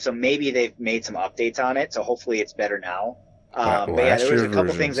and stuff. So maybe they've made some updates on it. So hopefully it's better now. But yeah, there was a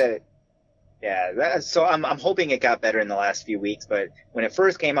couple things that. Yeah, so I'm hoping it got better in the last few weeks. But when it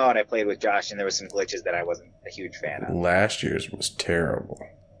first came out, I played with Josh, and there was some glitches that I wasn't a huge fan of. Last year's was terrible.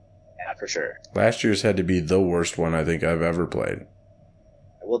 Yeah, for sure. Last year's had to be the worst one I think I've ever played.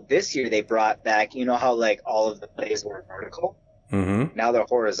 Well, this year they brought back, you know how like all of the plays were vertical? Mm-hmm. Now they're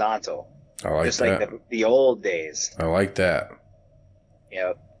horizontal. I like just that. Like the old days. I like that.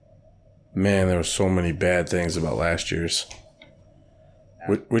 Yep. Man, there were so many bad things about last year's.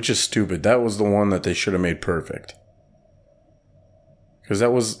 Which is stupid. That was the one that they should have made perfect. Because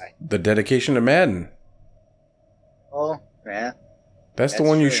that was the dedication to Madden. Oh, yeah. That's the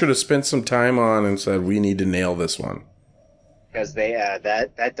one you should have spent some time on and said, we need to nail this one. Because they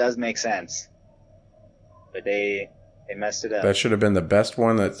that does make sense. But they messed it up. That should have been the best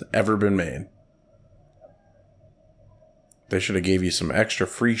one that's ever been made. They should have gave you some extra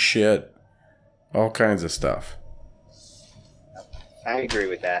free shit. All kinds of stuff. I agree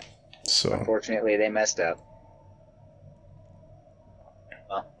with that. So unfortunately, they messed up.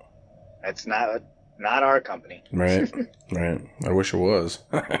 Well, that's not our company. Right. I wish it was.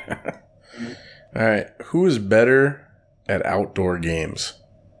 All right. Who is better at outdoor games?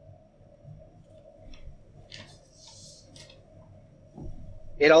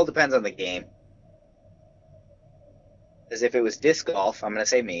 It all depends on the game. Because if it was disc golf, I'm going to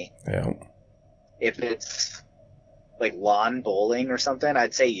say me. Yeah. If it's like lawn bowling or something,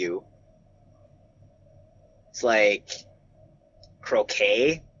 I'd say you. It's like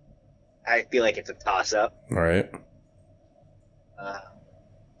croquet. I feel like it's a toss-up. Right.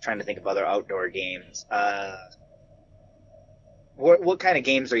 Trying to think of other outdoor games. What kind of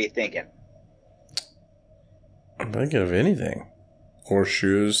games are you thinking? I'm thinking of anything.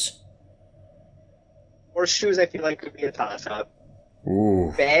 Horseshoes. Horseshoes, I feel like could be a toss-up.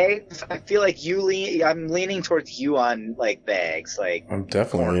 Ooh. Bags, I feel like I'm leaning towards you on like bags. Like I'm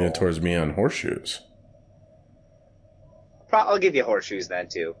definitely leaning towards me on horseshoes. I'll give you horseshoes then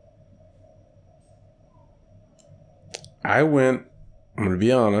too. I'm going to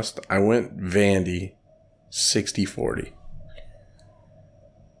be honest, I went Vandy 60-40.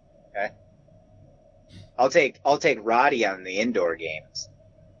 Okay. I'll take Roddy on the indoor games.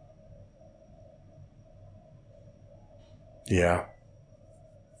 Yeah.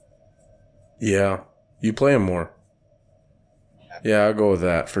 Yeah. You play him more. Yeah, I'll go with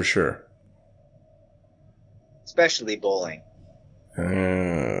that for sure. Especially bowling. I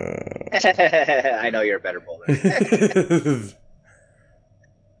know you're a better bowler.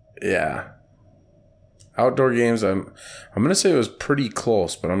 Yeah. Outdoor games, I'm going to say it was pretty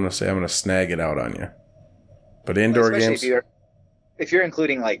close, but I'm going to say I'm going to snag it out on you. But indoor Especially games, if you're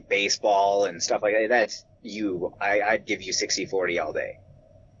including like baseball and stuff like that, that's you. I'd give you 60-40 all day.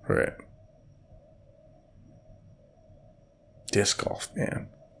 right? Disc golf, man.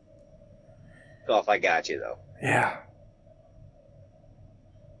 Golf, I got you though. Yeah.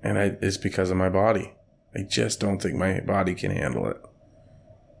 And it's because of my body. I just don't think my body can handle it.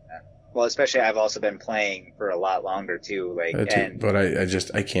 Well, especially I've also been playing for a lot longer too. But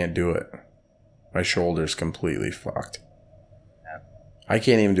I can't do it. My shoulder's completely fucked. Yeah. I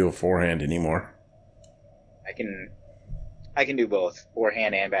can't even do a forehand anymore. I can do both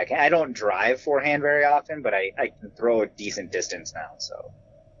forehand and backhand. I don't drive forehand very often, but I can throw a decent distance now. So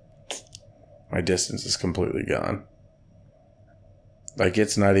My distance is completely gone. Like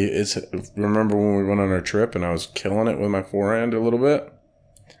it's not. Remember when we went on our trip and I was killing it with my forehand a little bit?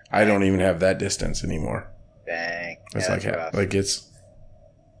 I don't even have that distance anymore. dang, It's yeah, like it's.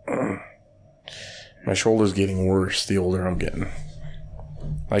 My shoulder's getting worse the older I'm getting.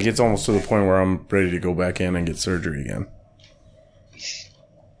 Like it's almost to the point where I'm ready to go back in and get surgery again.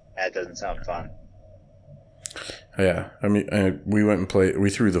 that doesn't sound fun. Yeah, I mean, we went and played. We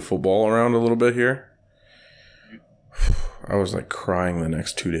threw the football around a little bit here. I was like crying the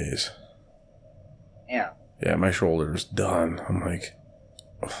next 2 days. Yeah. Yeah, my shoulder's done. I'm like,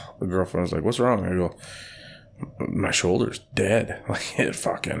 the girlfriend was like, "What's wrong?" I go, "My shoulder's dead. Like it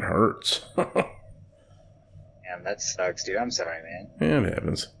fucking hurts." Man, that sucks, dude. I'm sorry, man. Yeah, it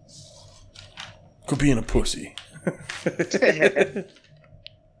happens. Quit being a pussy.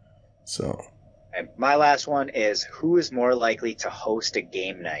 So, And my last one is: who is more likely to host a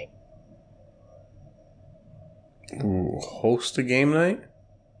game night? host a game night?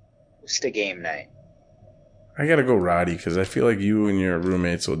 Host a game night. I gotta go Roddy because I feel like you and your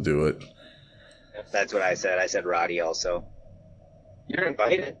roommates will do it. That's what I said. I said Roddy also. You're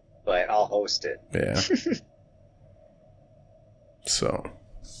invited, but I'll host it. Yeah. So,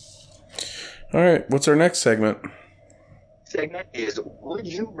 all right. What's our next segment? Segment is Would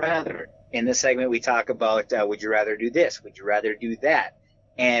You Rather. In this segment, we talk about would you rather do this? Would you rather do that?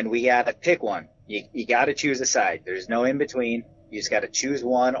 And we got to pick one. You got to choose a side. There's no in between. You just got to choose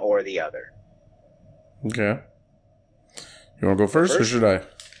one or the other. Okay. You want to go first, or should I?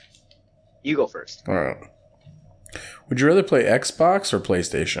 You go first. All right. Would you rather play Xbox or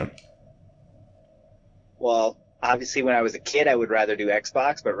PlayStation? Well, obviously, when I was a kid, I would rather do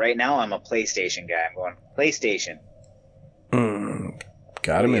Xbox, but right now I'm a PlayStation guy. I'm going PlayStation.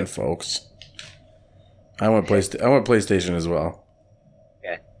 Got him in, folks. I want PlayStation as well.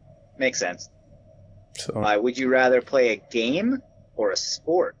 Okay. Makes sense. So, Would you rather play a game or a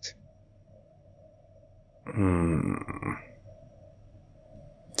sport?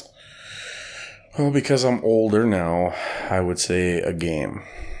 Well, because I'm older now, I would say a game.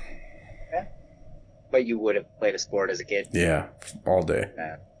 Okay. But you would have played a sport as a kid? Yeah, all day.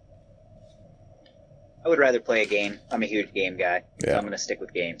 I would rather play a game. I'm a huge game guy, so I'm going to stick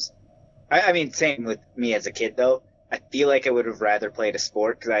with games. I mean, same with me as a kid, though. I feel like I would have rather played a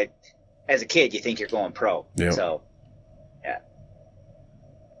sport because as a kid, you think you're going pro. Yep. So, yeah.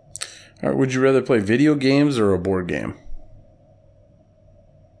 All right, would you rather play video games or a board game?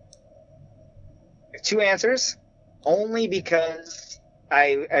 Two answers, only because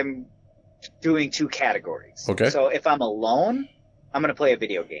I'm doing two categories. Okay. So if I'm alone, I'm going to play a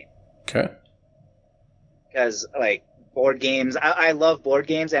video game. Okay. Because, like, board games, I love board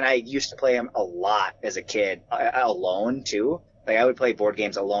games, and I used to play them a lot as a kid, alone, too. Like, I would play board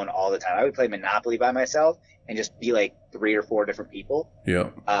games alone all the time. I would play Monopoly by myself and just be, like, 3 or 4 different people.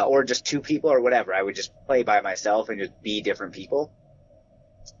 Yeah. Or just 2 people or whatever. I would just play by myself and just be different people.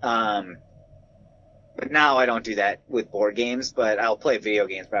 But now I don't do that with board games, but I'll play video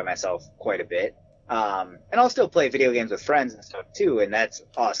games by myself quite a bit. And I'll still play video games with friends and stuff, too, and that's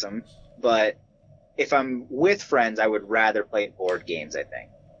awesome. But if I'm with friends, I would rather play board games, I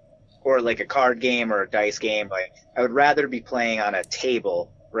think. Or like a card game or a dice game. Like, I would rather be playing on a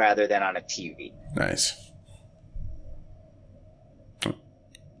table rather than on a TV. Nice.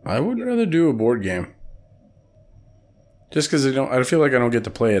 I would rather do a board game. Just because I feel like I don't get to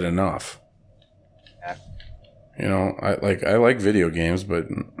play it enough. Yeah. You know, I like video games, but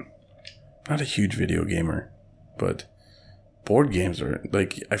not a huge video gamer. But board games are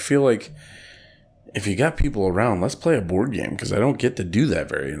like, I feel like if you got people around, let's play a board game, because I don't get to do that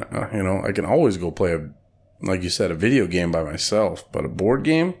very, you know, I can always go play like you said, a video game by myself, but a board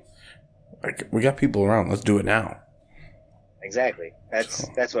game, like, we got people around, let's do it now. Exactly.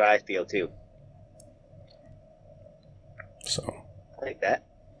 That's what I feel too. So. I like that.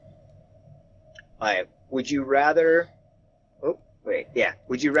 Alright, would you rather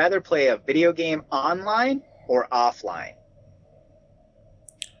play a video game online or offline?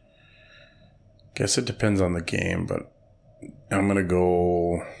 Guess it depends on the game, but I'm going to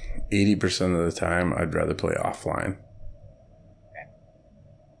go 80% of the time I'd rather play offline.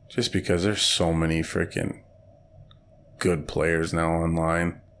 Just because there's so many freaking good players now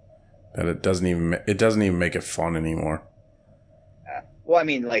online that it doesn't even make it fun anymore. Well, I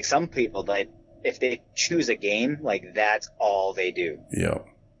mean, like some people, like if they choose a game, like that's all they do. Yep.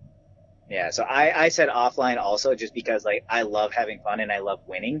 Yeah. So I said offline also just because like I love having fun and I love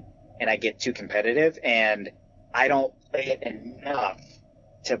winning and I get too competitive and I don't play it enough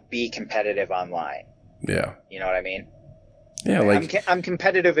to be competitive online. Yeah. You know what I mean? Yeah. Like I'm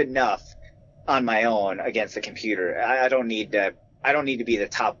competitive enough on my own against the computer. I don't need to be the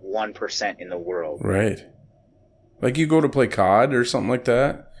top 1% in the world. right. Like you go to play COD or something like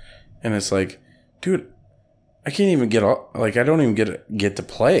that, and it's like, dude, I can't even get up. Like I don't even get to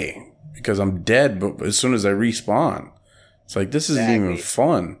play because I'm dead. But as soon as I respawn, it's like this isn't even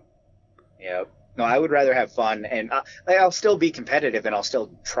fun. Yep. No, I would rather have fun, and like I'll still be competitive and I'll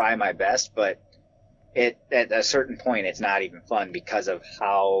still try my best, but at a certain point it's not even fun because of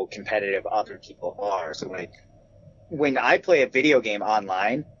how competitive other people are. So like when I play a video game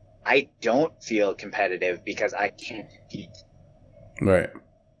online, I don't feel competitive because I can't compete. Right.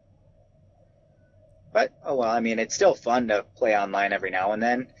 But oh well, I mean it's still fun to play online every now and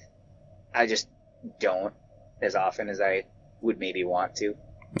then. I just don't as often as I would maybe want to.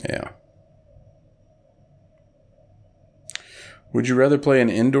 Yeah. Would you rather play an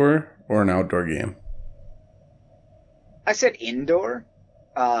indoor or an outdoor game? I said indoor.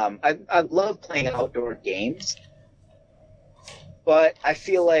 I love playing outdoor games, but I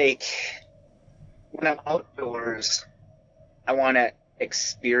feel like when I'm outdoors, I want to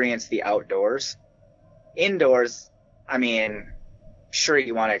experience the outdoors. Indoors, I mean, sure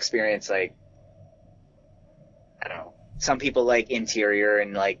you want to experience like, I don't know, some people like interior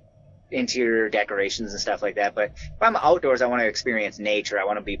and like interior decorations and stuff like that. But if I'm outdoors, I want to experience nature. I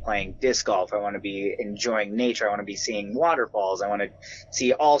want to be playing disc golf. I want to be enjoying nature. I want to be seeing waterfalls. I want to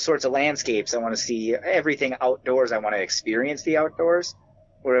see all sorts of landscapes. I want to see everything outdoors. I want to experience the outdoors.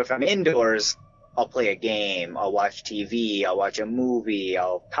 Where if I'm indoors, I'll play a game. I'll watch TV. I'll watch a movie.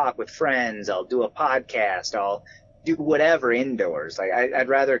 I'll talk with friends. I'll do a podcast. I'll do whatever indoors. Like I'd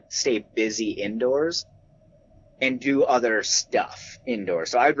rather stay busy indoors and do other stuff indoors.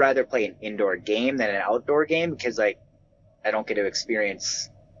 So I'd rather play an indoor game than an outdoor game because like I don't get to experience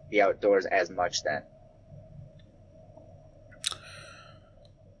the outdoors as much then.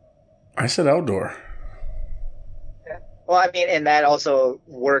 I said outdoor. Well, I mean, and that also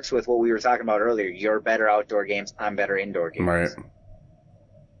works with what we were talking about earlier. You're better outdoor games. I'm better indoor games. Right.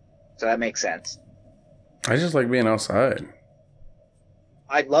 So that makes sense. I just like being outside.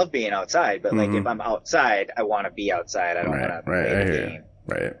 I love being outside, but like if I'm outside, I want to be outside. I don't want to play the game.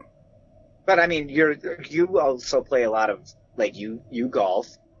 Right. But I mean, you also play a lot of like you golf,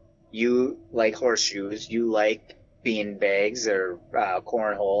 you like horseshoes, you like bean bags or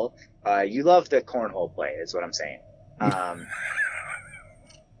cornhole. You love the cornhole play, is what I'm saying.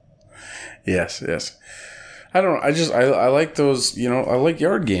 Yes. I don't know. I like those. You know, I like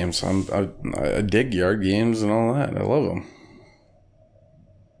yard games. I dig yard games and all that. I love them.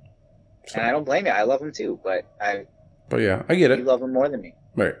 So. And I don't blame you. I love them too, but yeah, I get it. You love them more than me.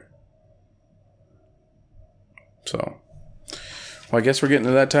 Right. So, well, I guess we're getting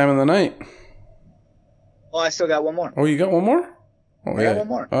to that time of the night. Well, I still got one more. Oh, you got one more? Oh, I got one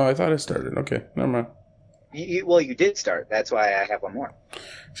more. Oh, I thought I started. Okay, never mind. You did start. That's why I have one more.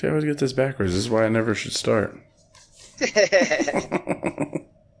 See, I always get this backwards. This is why I never should start.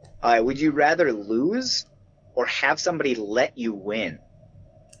 All right, would you rather lose or have somebody let you win?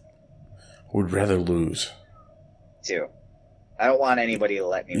 Would rather lose. Too. I don't want anybody to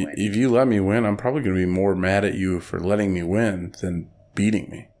let me win. If you let me win, I'm probably going to be more mad at you for letting me win than beating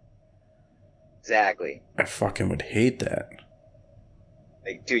me. Exactly. I fucking would hate that.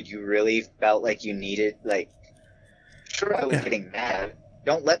 Like, dude, you really felt like you needed, like, sure, I was getting mad.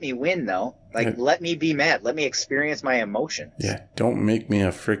 Don't let me win, though. Like, let me be mad. Let me experience my emotions. Yeah, don't make me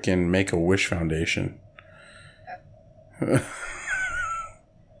a freaking Make-A-Wish Foundation.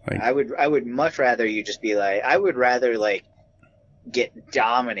 Like, I would much rather you just be like, I would rather like get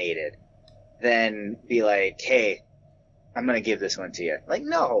dominated than be like, hey, I'm gonna give this one to you. Like,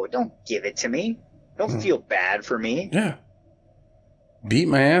 no, don't give it to me. Don't feel bad for me. Yeah. Beat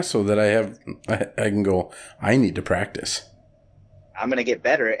my ass so that I can go, I need to practice. I'm gonna get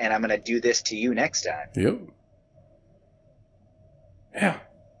better and I'm gonna do this to you next time. Yep. Yeah.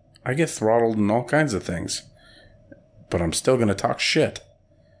 I get throttled in all kinds of things. But I'm still gonna talk shit.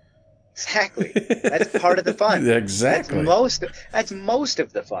 Exactly. That's part of the fun. Exactly. That's most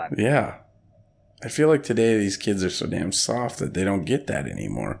of the fun. Yeah. I feel like today these kids are so damn soft that they don't get that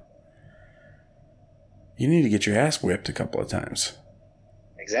anymore. You need to get your ass whipped a couple of times.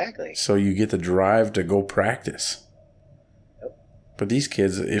 Exactly. So you get the drive to go practice. Yep. But these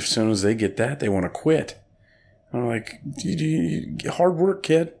kids, as soon as they get that, they want to quit. I'm like, hard work,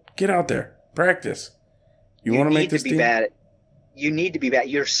 kid. Get out there. Practice. You want to make this team? Bad. You need to be bad.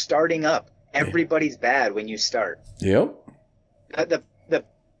 You're starting up. Everybody's bad when you start. Yep. The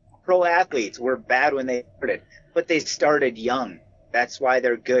pro athletes were bad when they started, but they started young. That's why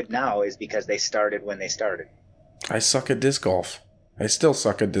they're good now, is because they started when they started. I suck at disc golf. I still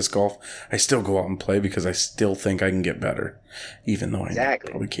suck at disc golf. I still go out and play because I still think I can get better, even though I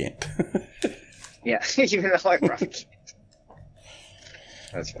probably can't. Yeah, even though I probably can't.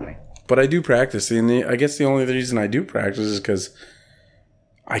 That's funny. But I do practice, and I guess the only reason I do practice is because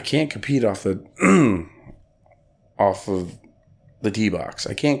I can't compete off of the tee box.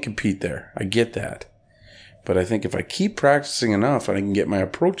 I can't compete there. I get that. But I think if I keep practicing enough, I can get my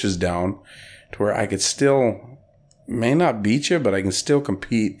approaches down to where I could still, may not beat you, but I can still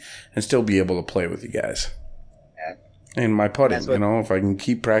compete and still be able to play with you guys. Yeah. And my putting, if I can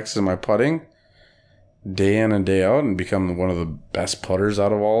keep practicing my putting day in and day out and become one of the best putters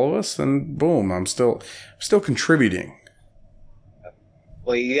out of all of us, then boom, I'm still contributing.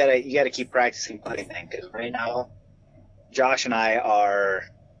 Well, you gotta keep practicing putting then, because right now, Josh and I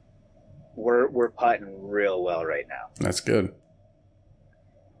we're putting real well right now. That's good.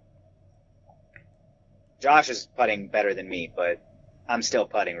 Josh is putting better than me, but I'm still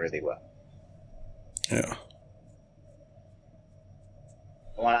putting really well. Yeah.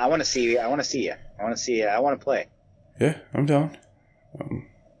 I want to see you. I want to play. Yeah, I'm down.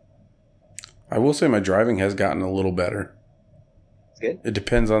 I will say my driving has gotten a little better. Good. It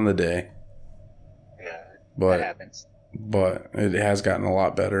depends on the day. Yeah, that happens. But it has gotten a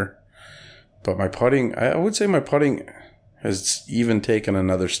lot better. But my putting, I would say my putting has even taken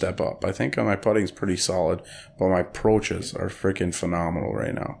another step up. I think my putting is pretty solid, but my approaches are freaking phenomenal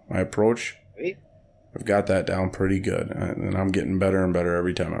right now. My approach, I've got that down pretty good, and I'm getting better and better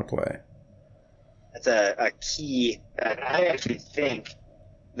every time I play. That's a key. I actually think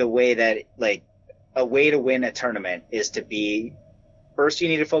the way that, like, a way to win a tournament is to be, first you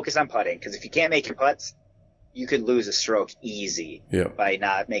need to focus on putting, because if you can't make your putts, you could lose a stroke easy by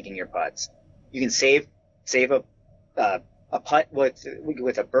not making your putts. You can save a putt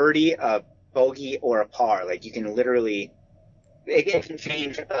with a birdie, a bogey, or a par. Like, you can literally, it can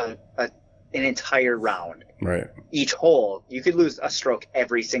change an entire round. Right. Each hole, you could lose a stroke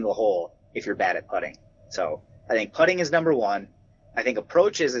every single hole if you're bad at putting. So I think putting is number one. I think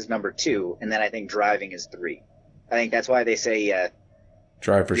approaches is number two, and then I think driving is three. I think that's why they say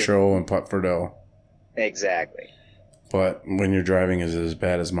drive for show and putt for dough. Exactly. But when your driving is as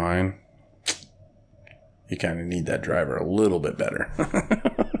bad as mine, you kind of need that driver a little bit better.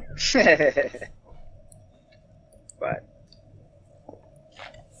 But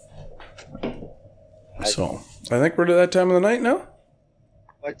so I think we're to that time of the night now.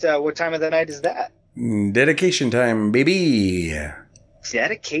 What time of the night is that? Dedication time, baby.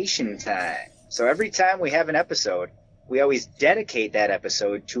 Dedication time. So every time we have an episode, we always dedicate that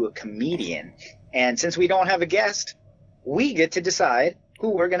episode to a comedian. And since we don't have a guest, we get to decide who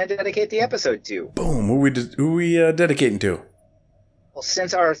we're going to dedicate the episode to. Boom. Who we dedicating to? Well,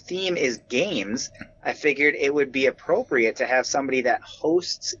 since our theme is games, I figured it would be appropriate to have somebody that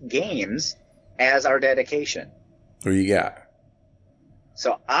hosts games as our dedication. Who you got?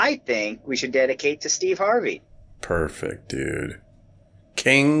 So I think we should dedicate to Steve Harvey. Perfect, dude.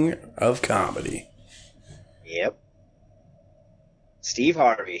 King of comedy. Yep. Steve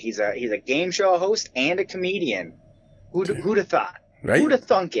Harvey. He's a game show host and a comedian. Who'd have thought? Right? Who'd have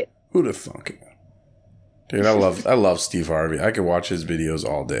thunk it? Who'd have thunk it? Dude, I love Steve Harvey. I could watch his videos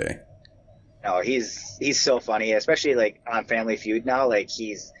all day. No, he's so funny, especially like on Family Feud now. Like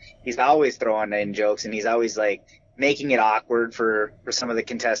he's always throwing in jokes, and he's always like making it awkward for some of the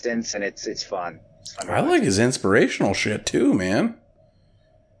contestants, and it's fun. I like his inspirational shit too, man.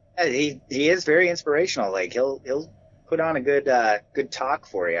 Yeah, he is very inspirational. Like he'll put on a good talk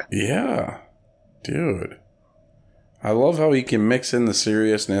for you. Yeah, dude. I love how he can mix in the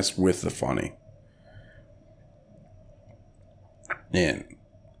seriousness with the funny. And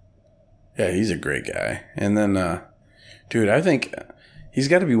yeah, he's a great guy. And then, dude, I think he's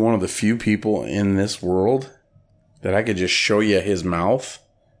got to be one of the few people in this world that I could just show you his mouth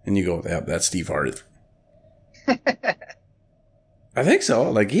and you go, yeah, that's Steve Harvey. I think so.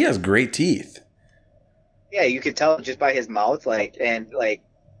 Like, he has great teeth. Yeah, you could tell just by his mouth. I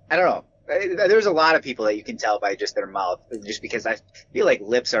I don't know. There's a lot of people that you can tell by just their mouth, just because I feel like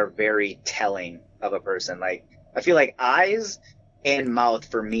lips are very telling of a person. Like, I feel like eyes and mouth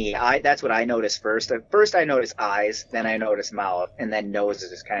for me, that's what I notice first. First I notice eyes, then I notice mouth, and then nose is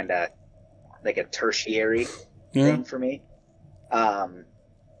just kind of like a tertiary Yeah. thing for me. I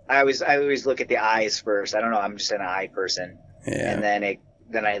always look at the eyes first. I don't know. I'm just an eye person, Yeah. and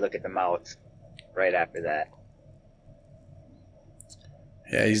then I look at the mouth right after that.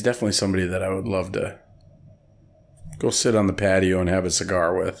 Yeah, he's definitely somebody that I would love to go sit on the patio and have a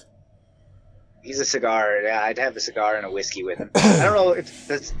cigar with. He's a cigar. Yeah, I'd have a cigar and a whiskey with him. I don't know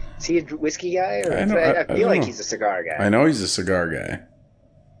if is he a whiskey guy or I feel like he's a cigar guy. I know he's a cigar guy.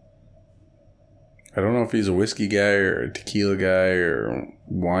 I don't know if he's a whiskey guy or a tequila guy or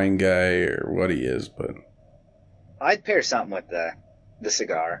wine guy or what he is, but I'd pair something with the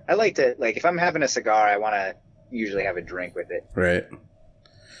cigar. I like to if I'm having a cigar, I want to usually have a drink with it. right.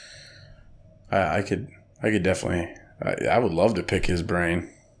 I could definitely. I would love to pick his brain.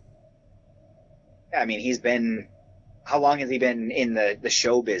 I mean, how long has he been in the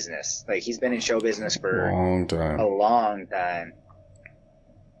show business? Like, he's been in show business for A long time. a long time.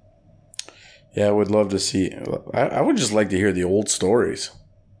 Yeah, I would love to see. I would just like to hear the old stories.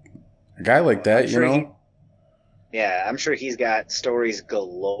 A guy like that, sure you know. Yeah, I'm sure he's got stories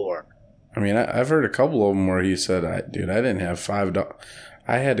galore. I mean, I've heard a couple of them where he said, "Dude, I didn't have $5.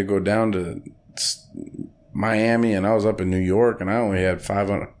 I had to go down to Miami, and I was up in New York, and I only had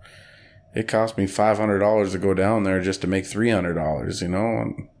 $500. It cost me $500 to go down there just to make $300. You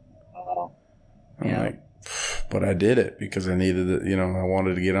know." And I'm like, but I did it because I needed it. You know, I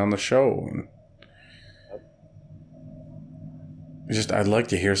wanted to get on the show. And I'd like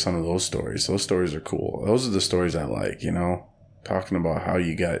to hear some of those stories. Those stories are cool. Those are the stories I like, you know, talking about how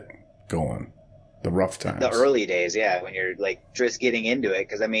you got going, the rough times. The early days, yeah, when you're just getting into it.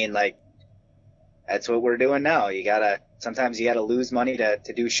 Because I mean, that's what we're doing now. Sometimes you gotta lose money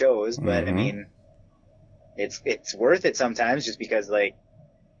to do shows, but I mean, it's worth it sometimes just because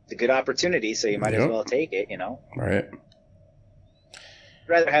it's a good opportunity, so you might as well take it, you know? Right. I'd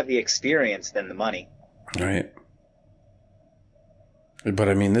rather have the experience than the money. Right. But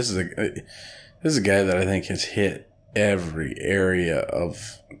I mean, this is a guy that I think has hit every area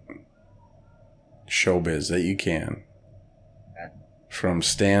of showbiz that you can. From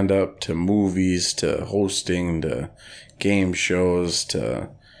stand-up to movies to hosting to game shows to...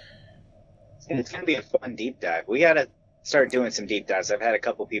 It's going to be a fun deep dive. We got to start doing some deep dives. I've had a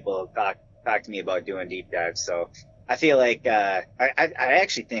couple people talk to me about doing deep dives, so I feel like I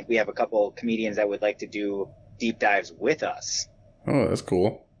actually think we have a couple comedians that would like to do deep dives with us. Oh, that's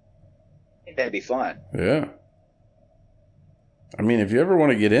cool. I think that'd be fun. Yeah. I mean, if you ever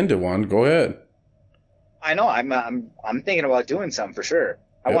want to get into one, go ahead. I know. I'm thinking about doing some for sure.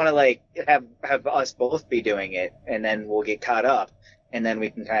 I want to have us both be doing it, and then we'll get caught up, and then we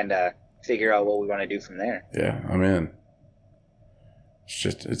can kind of figure out what we want to do from there. Yeah, I'm in.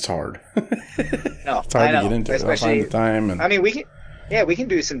 It's hard. No, it's hard to get into. Especially, I'll find the time. I mean, we can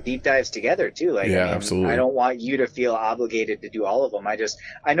do some deep dives together too. Absolutely. I don't want you to feel obligated to do all of them.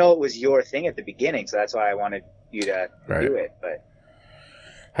 I know it was your thing at the beginning, so that's why I wanted you to do it. But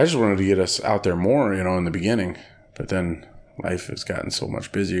I just wanted to get us out there more, you know, in the beginning. But then life has gotten so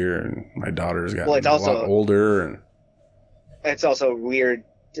much busier, and my daughter's gotten a lot older, and it's also weird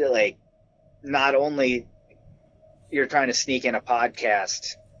to not only you're trying to sneak in a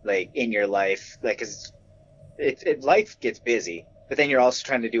podcast in your life, because life gets busy, but then you're also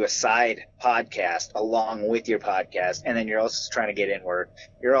trying to do a side podcast along with your podcast, and then you're also trying to get in work.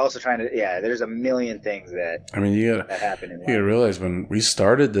 You're also trying to there's a million things that that happen in life. You gotta realize when we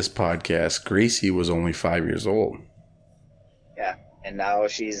started this podcast, Gracie was only 5 years old. Yeah, and now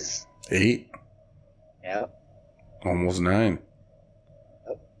she's 8. Yeah, almost 9.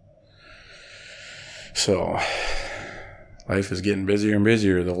 So, life is getting busier and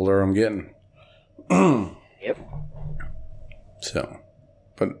busier the older I'm getting. Yep. So,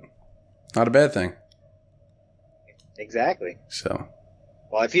 but not a bad thing. Exactly. So,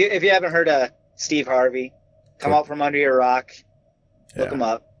 well, if you haven't heard of Steve Harvey, come out from under your rock, look him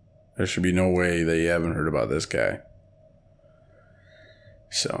up. There should be no way that you haven't heard about this guy.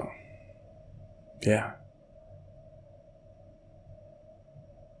 So, yeah.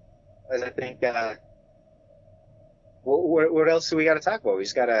 I think. What else do we got to talk about?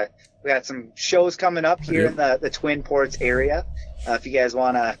 We got some shows coming up here in the Twin Ports area. If you guys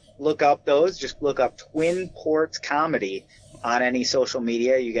want to look up those, just look up Twin Ports Comedy on any social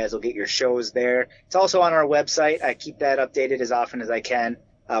media. You guys will get your shows there. It's also on our website. I keep that updated as often as I can.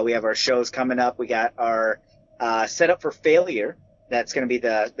 We have our shows coming up. We got our Set Up for Failure That's going to be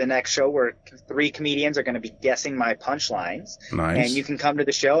the next show where 3 comedians are going to be guessing my punchlines. Nice. And you can come to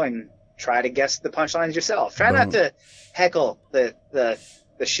the show and try to guess the punchlines yourself. Try Boom. not to heckle the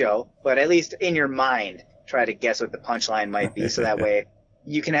show, but at least in your mind, try to guess what the punchline might be. So that way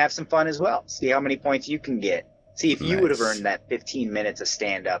you can have some fun as well. See how many points you can get. See if you would have earned that 15 minutes of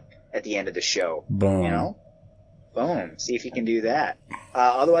stand-up at the end of the show. Boom. You know? Boom. See if you can do that.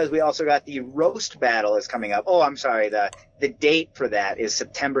 Otherwise, we also got the roast battle is coming up. Oh, I'm sorry. The date for that is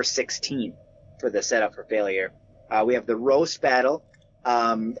September 16th for the Setup for Failure. We have the roast battle,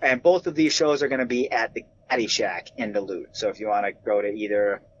 and both of these shows are going to be at the Caddy Shack in Duluth. So if you want to go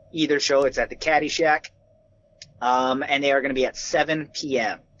to either show, it's at the Caddy Shack, and they are going to be at 7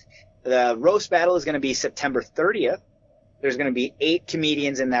 p.m. The roast battle is going to be September 30th. There's going to be 8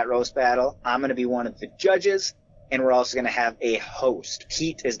 comedians in that roast battle. I'm going to be one of the judges. And we're also going to have a host.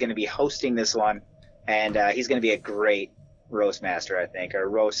 Pete is going to be hosting this one, and he's going to be a great roast master, I think, or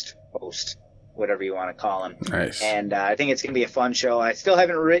roast host, whatever you want to call him. Nice. And I think it's going to be a fun show. I still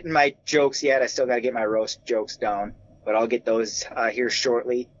haven't written my jokes yet. I still got to get my roast jokes down, but I'll get those here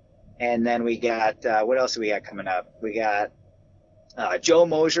shortly. And then we got, what else do we got coming up? We got Joe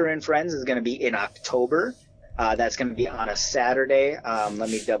Mosier and Friends is going to be in October. That's going to be on a Saturday. Let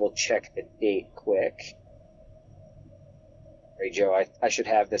me double check the date quick. Joe, I should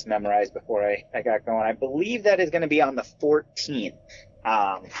have this memorized before I got going. I believe that is going to be on the 14th.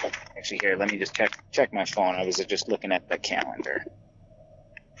 Actually, here, let me just check my phone. I was just looking at the calendar.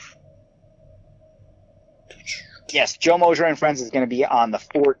 Yes, Joe Mosier and Friends is going to be on the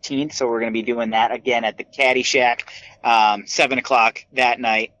 14th, so we're going to be doing that again at the Caddy Shack, 7 o'clock that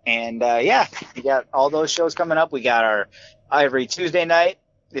night. And, yeah, we got all those shows coming up. We got our every Tuesday night.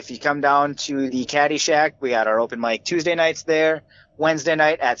 If you come down to the Caddy Shack, we got our open mic Tuesday nights there, Wednesday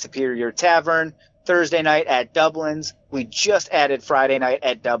night at Superior Tavern, Thursday night at Dublin's. We just added Friday night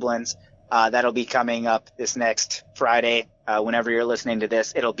at Dublin's. That'll be coming up this next Friday. Whenever you're listening to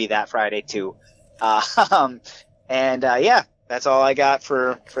this, it'll be that Friday too. Yeah, that's all I got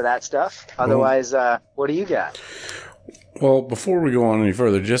for that stuff. Otherwise, what do you got? Well, before we go on any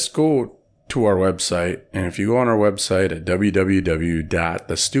further, just go to our website, and if you go on our website at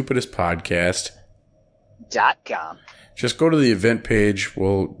www.thestupidestpodcast.com, just go to the event page.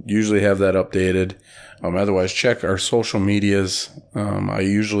 We'll usually have that updated. Otherwise, check our social medias. I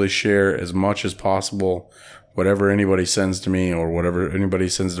usually share as much as possible whatever anybody sends to me or whatever anybody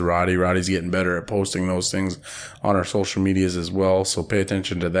sends to Roddy. Roddy's getting better at posting those things on our social medias as well, so pay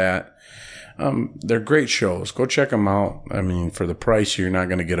attention to that. They're great shows. Go check them out. I mean, for the price, you're not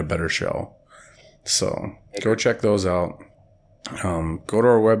going to get a better show. So go check those out. Go to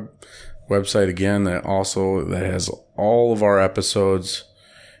our website again. That has all of our episodes,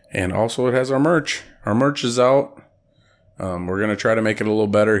 and also it has our merch. Our merch is out. We're going to try to make it a little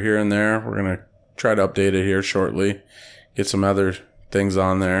better here and there. We're going to try to update it here shortly. Get some other things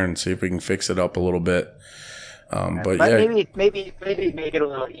on there and see if we can fix it up a little bit. But yeah, maybe make it a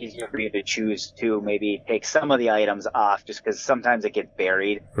little easier for you to choose too. Maybe take some of the items off, just because sometimes it gets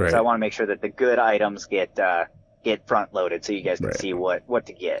buried. Right. So I want to make sure that the good items get front loaded, so you guys can see what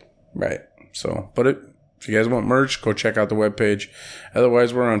to get. Right. So, if you guys want merch, go check out the webpage.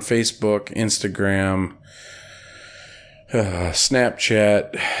 Otherwise, we're on Facebook, Instagram,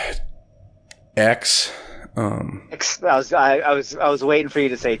 Snapchat, X. I was waiting for you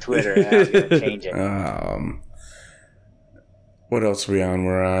to say Twitter. And I was going to change it. What else are we on?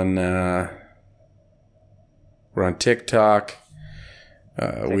 We're on TikTok.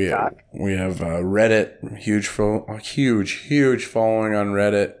 We have Reddit. Huge following on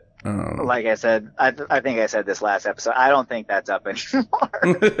Reddit. Like I said, I think I said this last episode. I don't think that's up anymore.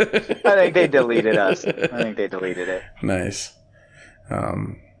 I think they deleted us. I think they deleted it. Nice.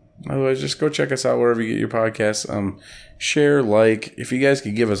 Otherwise, just go check us out wherever you get your podcasts. Share, like. If you guys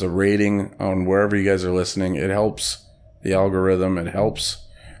could give us a rating on wherever you guys are listening, it helps the algorithm. It helps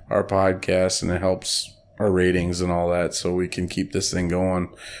our podcast, and it helps our ratings and all that, so we can keep this thing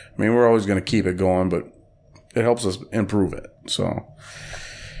going. I mean, we're always going to keep it going, but it helps us improve it. So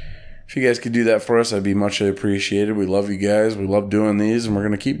if you guys could do that for us, I'd be much appreciated. We love you guys. We love doing these, and we're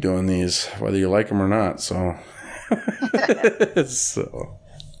going to keep doing these, whether you like them or not. So,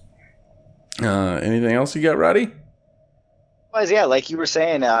 anything else you got, Roddy? Well, yeah, like you were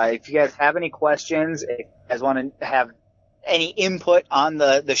saying, if you guys have any questions, if you guys want to have any input on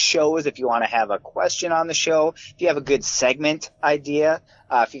the shows, if you want to have a question on the show, if you have a good segment idea,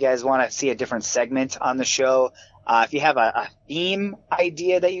 if you guys want to see a different segment on the show, if you have a theme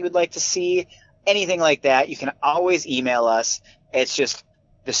idea that you would like to see, anything like that, you can always email us. It's just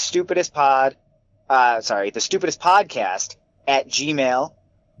the stupidest podcast at gmail.com.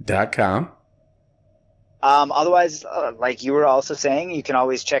 .com. Otherwise, like you were also saying, you can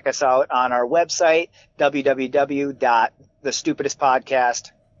always check us out on our website,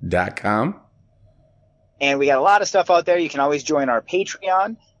 www.thestupidestpodcast.com. And we got a lot of stuff out there. You can always join our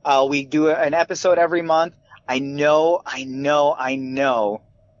Patreon. We do an episode every month. I know.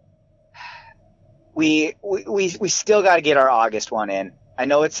 We still got to get our August one in. I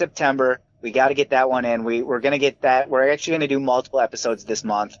know it's September. We got to get that one in. We're going to get that. We're actually going to do multiple episodes this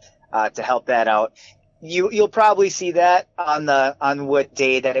month to help that out. You'll probably see that on what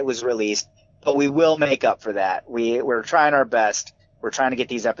day that it was released, but we will make up for that. We're trying our best. We're trying to get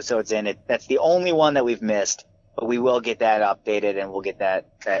these episodes in. That's the only one that we've missed, but we will get that updated, and we'll get that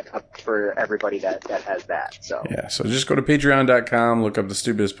up for everybody that has that. So yeah, so just go to patreon.com, look up The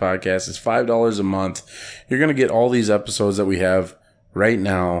Stupidest Podcast. It's $5 a month. You're going to get all these episodes that we have right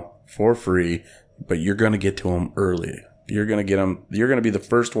now for free, but you're going to get to them early. You're going to get them. You're going to be the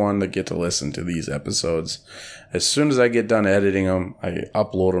first one that get to listen to these episodes. As soon as I get done editing them, I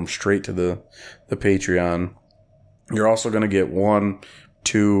upload them straight to the Patreon. You're also going to get 1,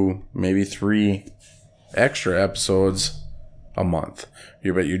 2, maybe 3 extra episodes a month.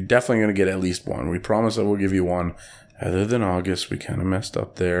 But you're definitely going to get at least one. We promise that we'll give you one. Other than August, we kind of messed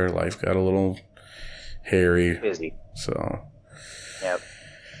up there. Life got a little hairy. Busy. So. Yep.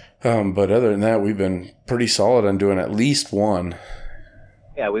 But other than that, we've been pretty solid on doing at least one.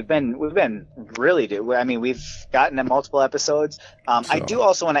 Yeah, we've been really do. I mean, we've gotten to multiple episodes. I do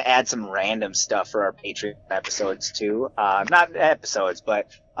also want to add some random stuff for our Patreon episodes too. Not episodes,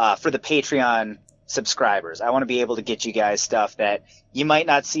 but for the Patreon subscribers. I want to be able to get you guys stuff that you might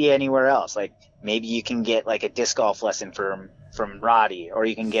not see anywhere else. Like maybe you can get like a disc golf lesson from Roddy, or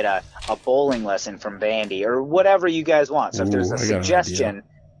you can get a bowling lesson from Bandy, or whatever you guys want. So if there's a suggestion,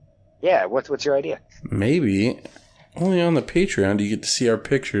 yeah, what's your idea? Maybe only on the Patreon do you get to see our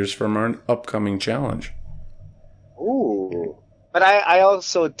pictures from our upcoming challenge. Ooh. But I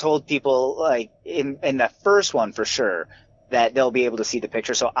also told people, like, in the first one for sure, that they'll be able to see the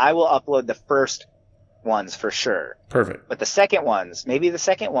picture. So I will upload the first ones for sure. Perfect. But the second ones, maybe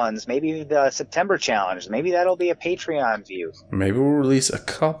the September challenge, maybe that'll be a Patreon view. Maybe we'll release a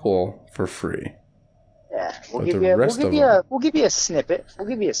couple for free. Yeah, we'll give you a snippet. We'll give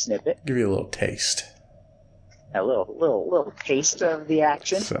you a snippet. Give you a little taste. A little taste of the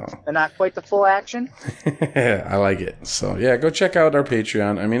action, so. But not quite the full action. I like it. So yeah, go check out our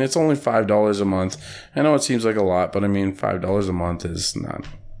Patreon. I mean, it's only $5 a month. I know it seems like a lot, but I mean, $5 a month is not.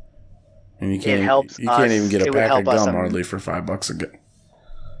 And you can't even get a pack of gum hardly for $5 a gum.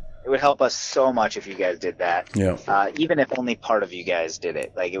 It would help us so much if you guys did that. Yeah. Even if only part of you guys did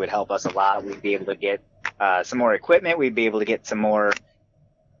it, like it would help us a lot. We'd be able to get some more equipment. We'd be able to get some more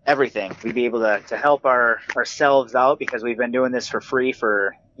everything. We'd be able to help ourselves out, because we've been doing this for free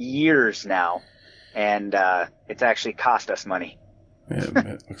for years now, and it's actually cost us money.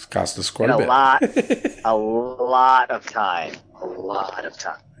 Yeah, it's cost us quite a bit. a lot of time.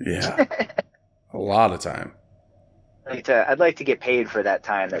 Yeah, a lot of time. I'd like to get paid for that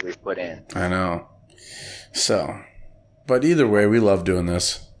time that we've put in. I know. So, but either way, we love doing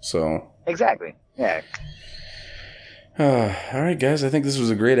this. So exactly. Yeah. All right, guys. I think this was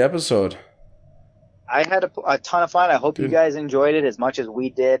a great episode. I had a ton of fun. I hope you guys enjoyed it as much as we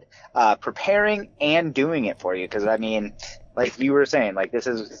did, preparing and doing it for you. Because I mean, like you were saying, like this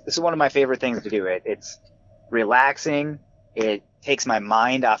is one of my favorite things to do. It's relaxing. It takes my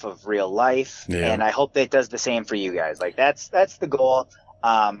mind off of real life, and I hope that it does the same for you guys. Like that's the goal.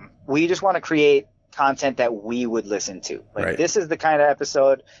 We just want to create content that we would listen to. Like this is the kind of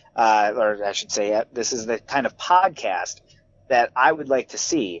episode, or I should say, this is the kind of podcast that I would like to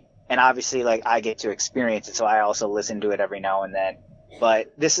see. And obviously, like I get to experience it, so I also listen to it every now and then.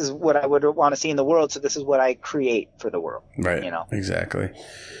 But this is what I would want to see in the world, so this is what I create for the world. Right. You know. Exactly.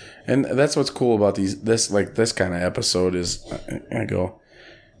 And that's what's cool about this kind of episode is I go,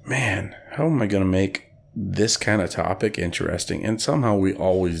 man, how am I going to make this kind of topic interesting? And somehow we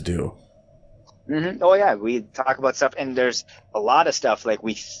always do. Mm-hmm. Oh yeah, we talk about stuff, and there's a lot of stuff like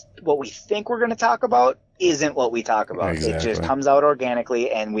what we think we're going to talk about isn't what we talk about. Exactly. It just comes out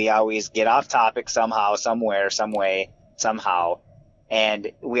organically, and we always get off topic somehow, somewhere, some way, somehow,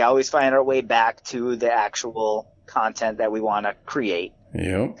 and we always find our way back to the actual content that we want to create.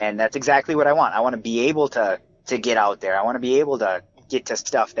 Yep. And that's exactly what I want. I want to be able to get out there. I want to be able to get to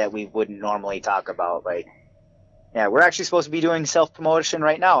stuff that we wouldn't normally talk about. Like, yeah, we're actually supposed to be doing self-promotion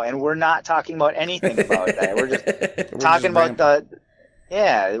right now, and we're not talking about anything about that. We're just talking about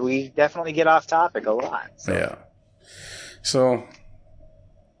we definitely get off topic a lot. So. Yeah. So,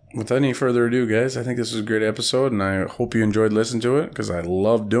 with any further ado, guys, I think this was a great episode, and I hope you enjoyed listening to it because I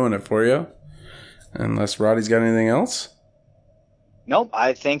love doing it for you. Unless Roddy's got anything else? Nope,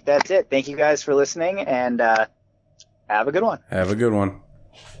 I think that's it. Thank you guys for listening, and have a good one. Have a good one.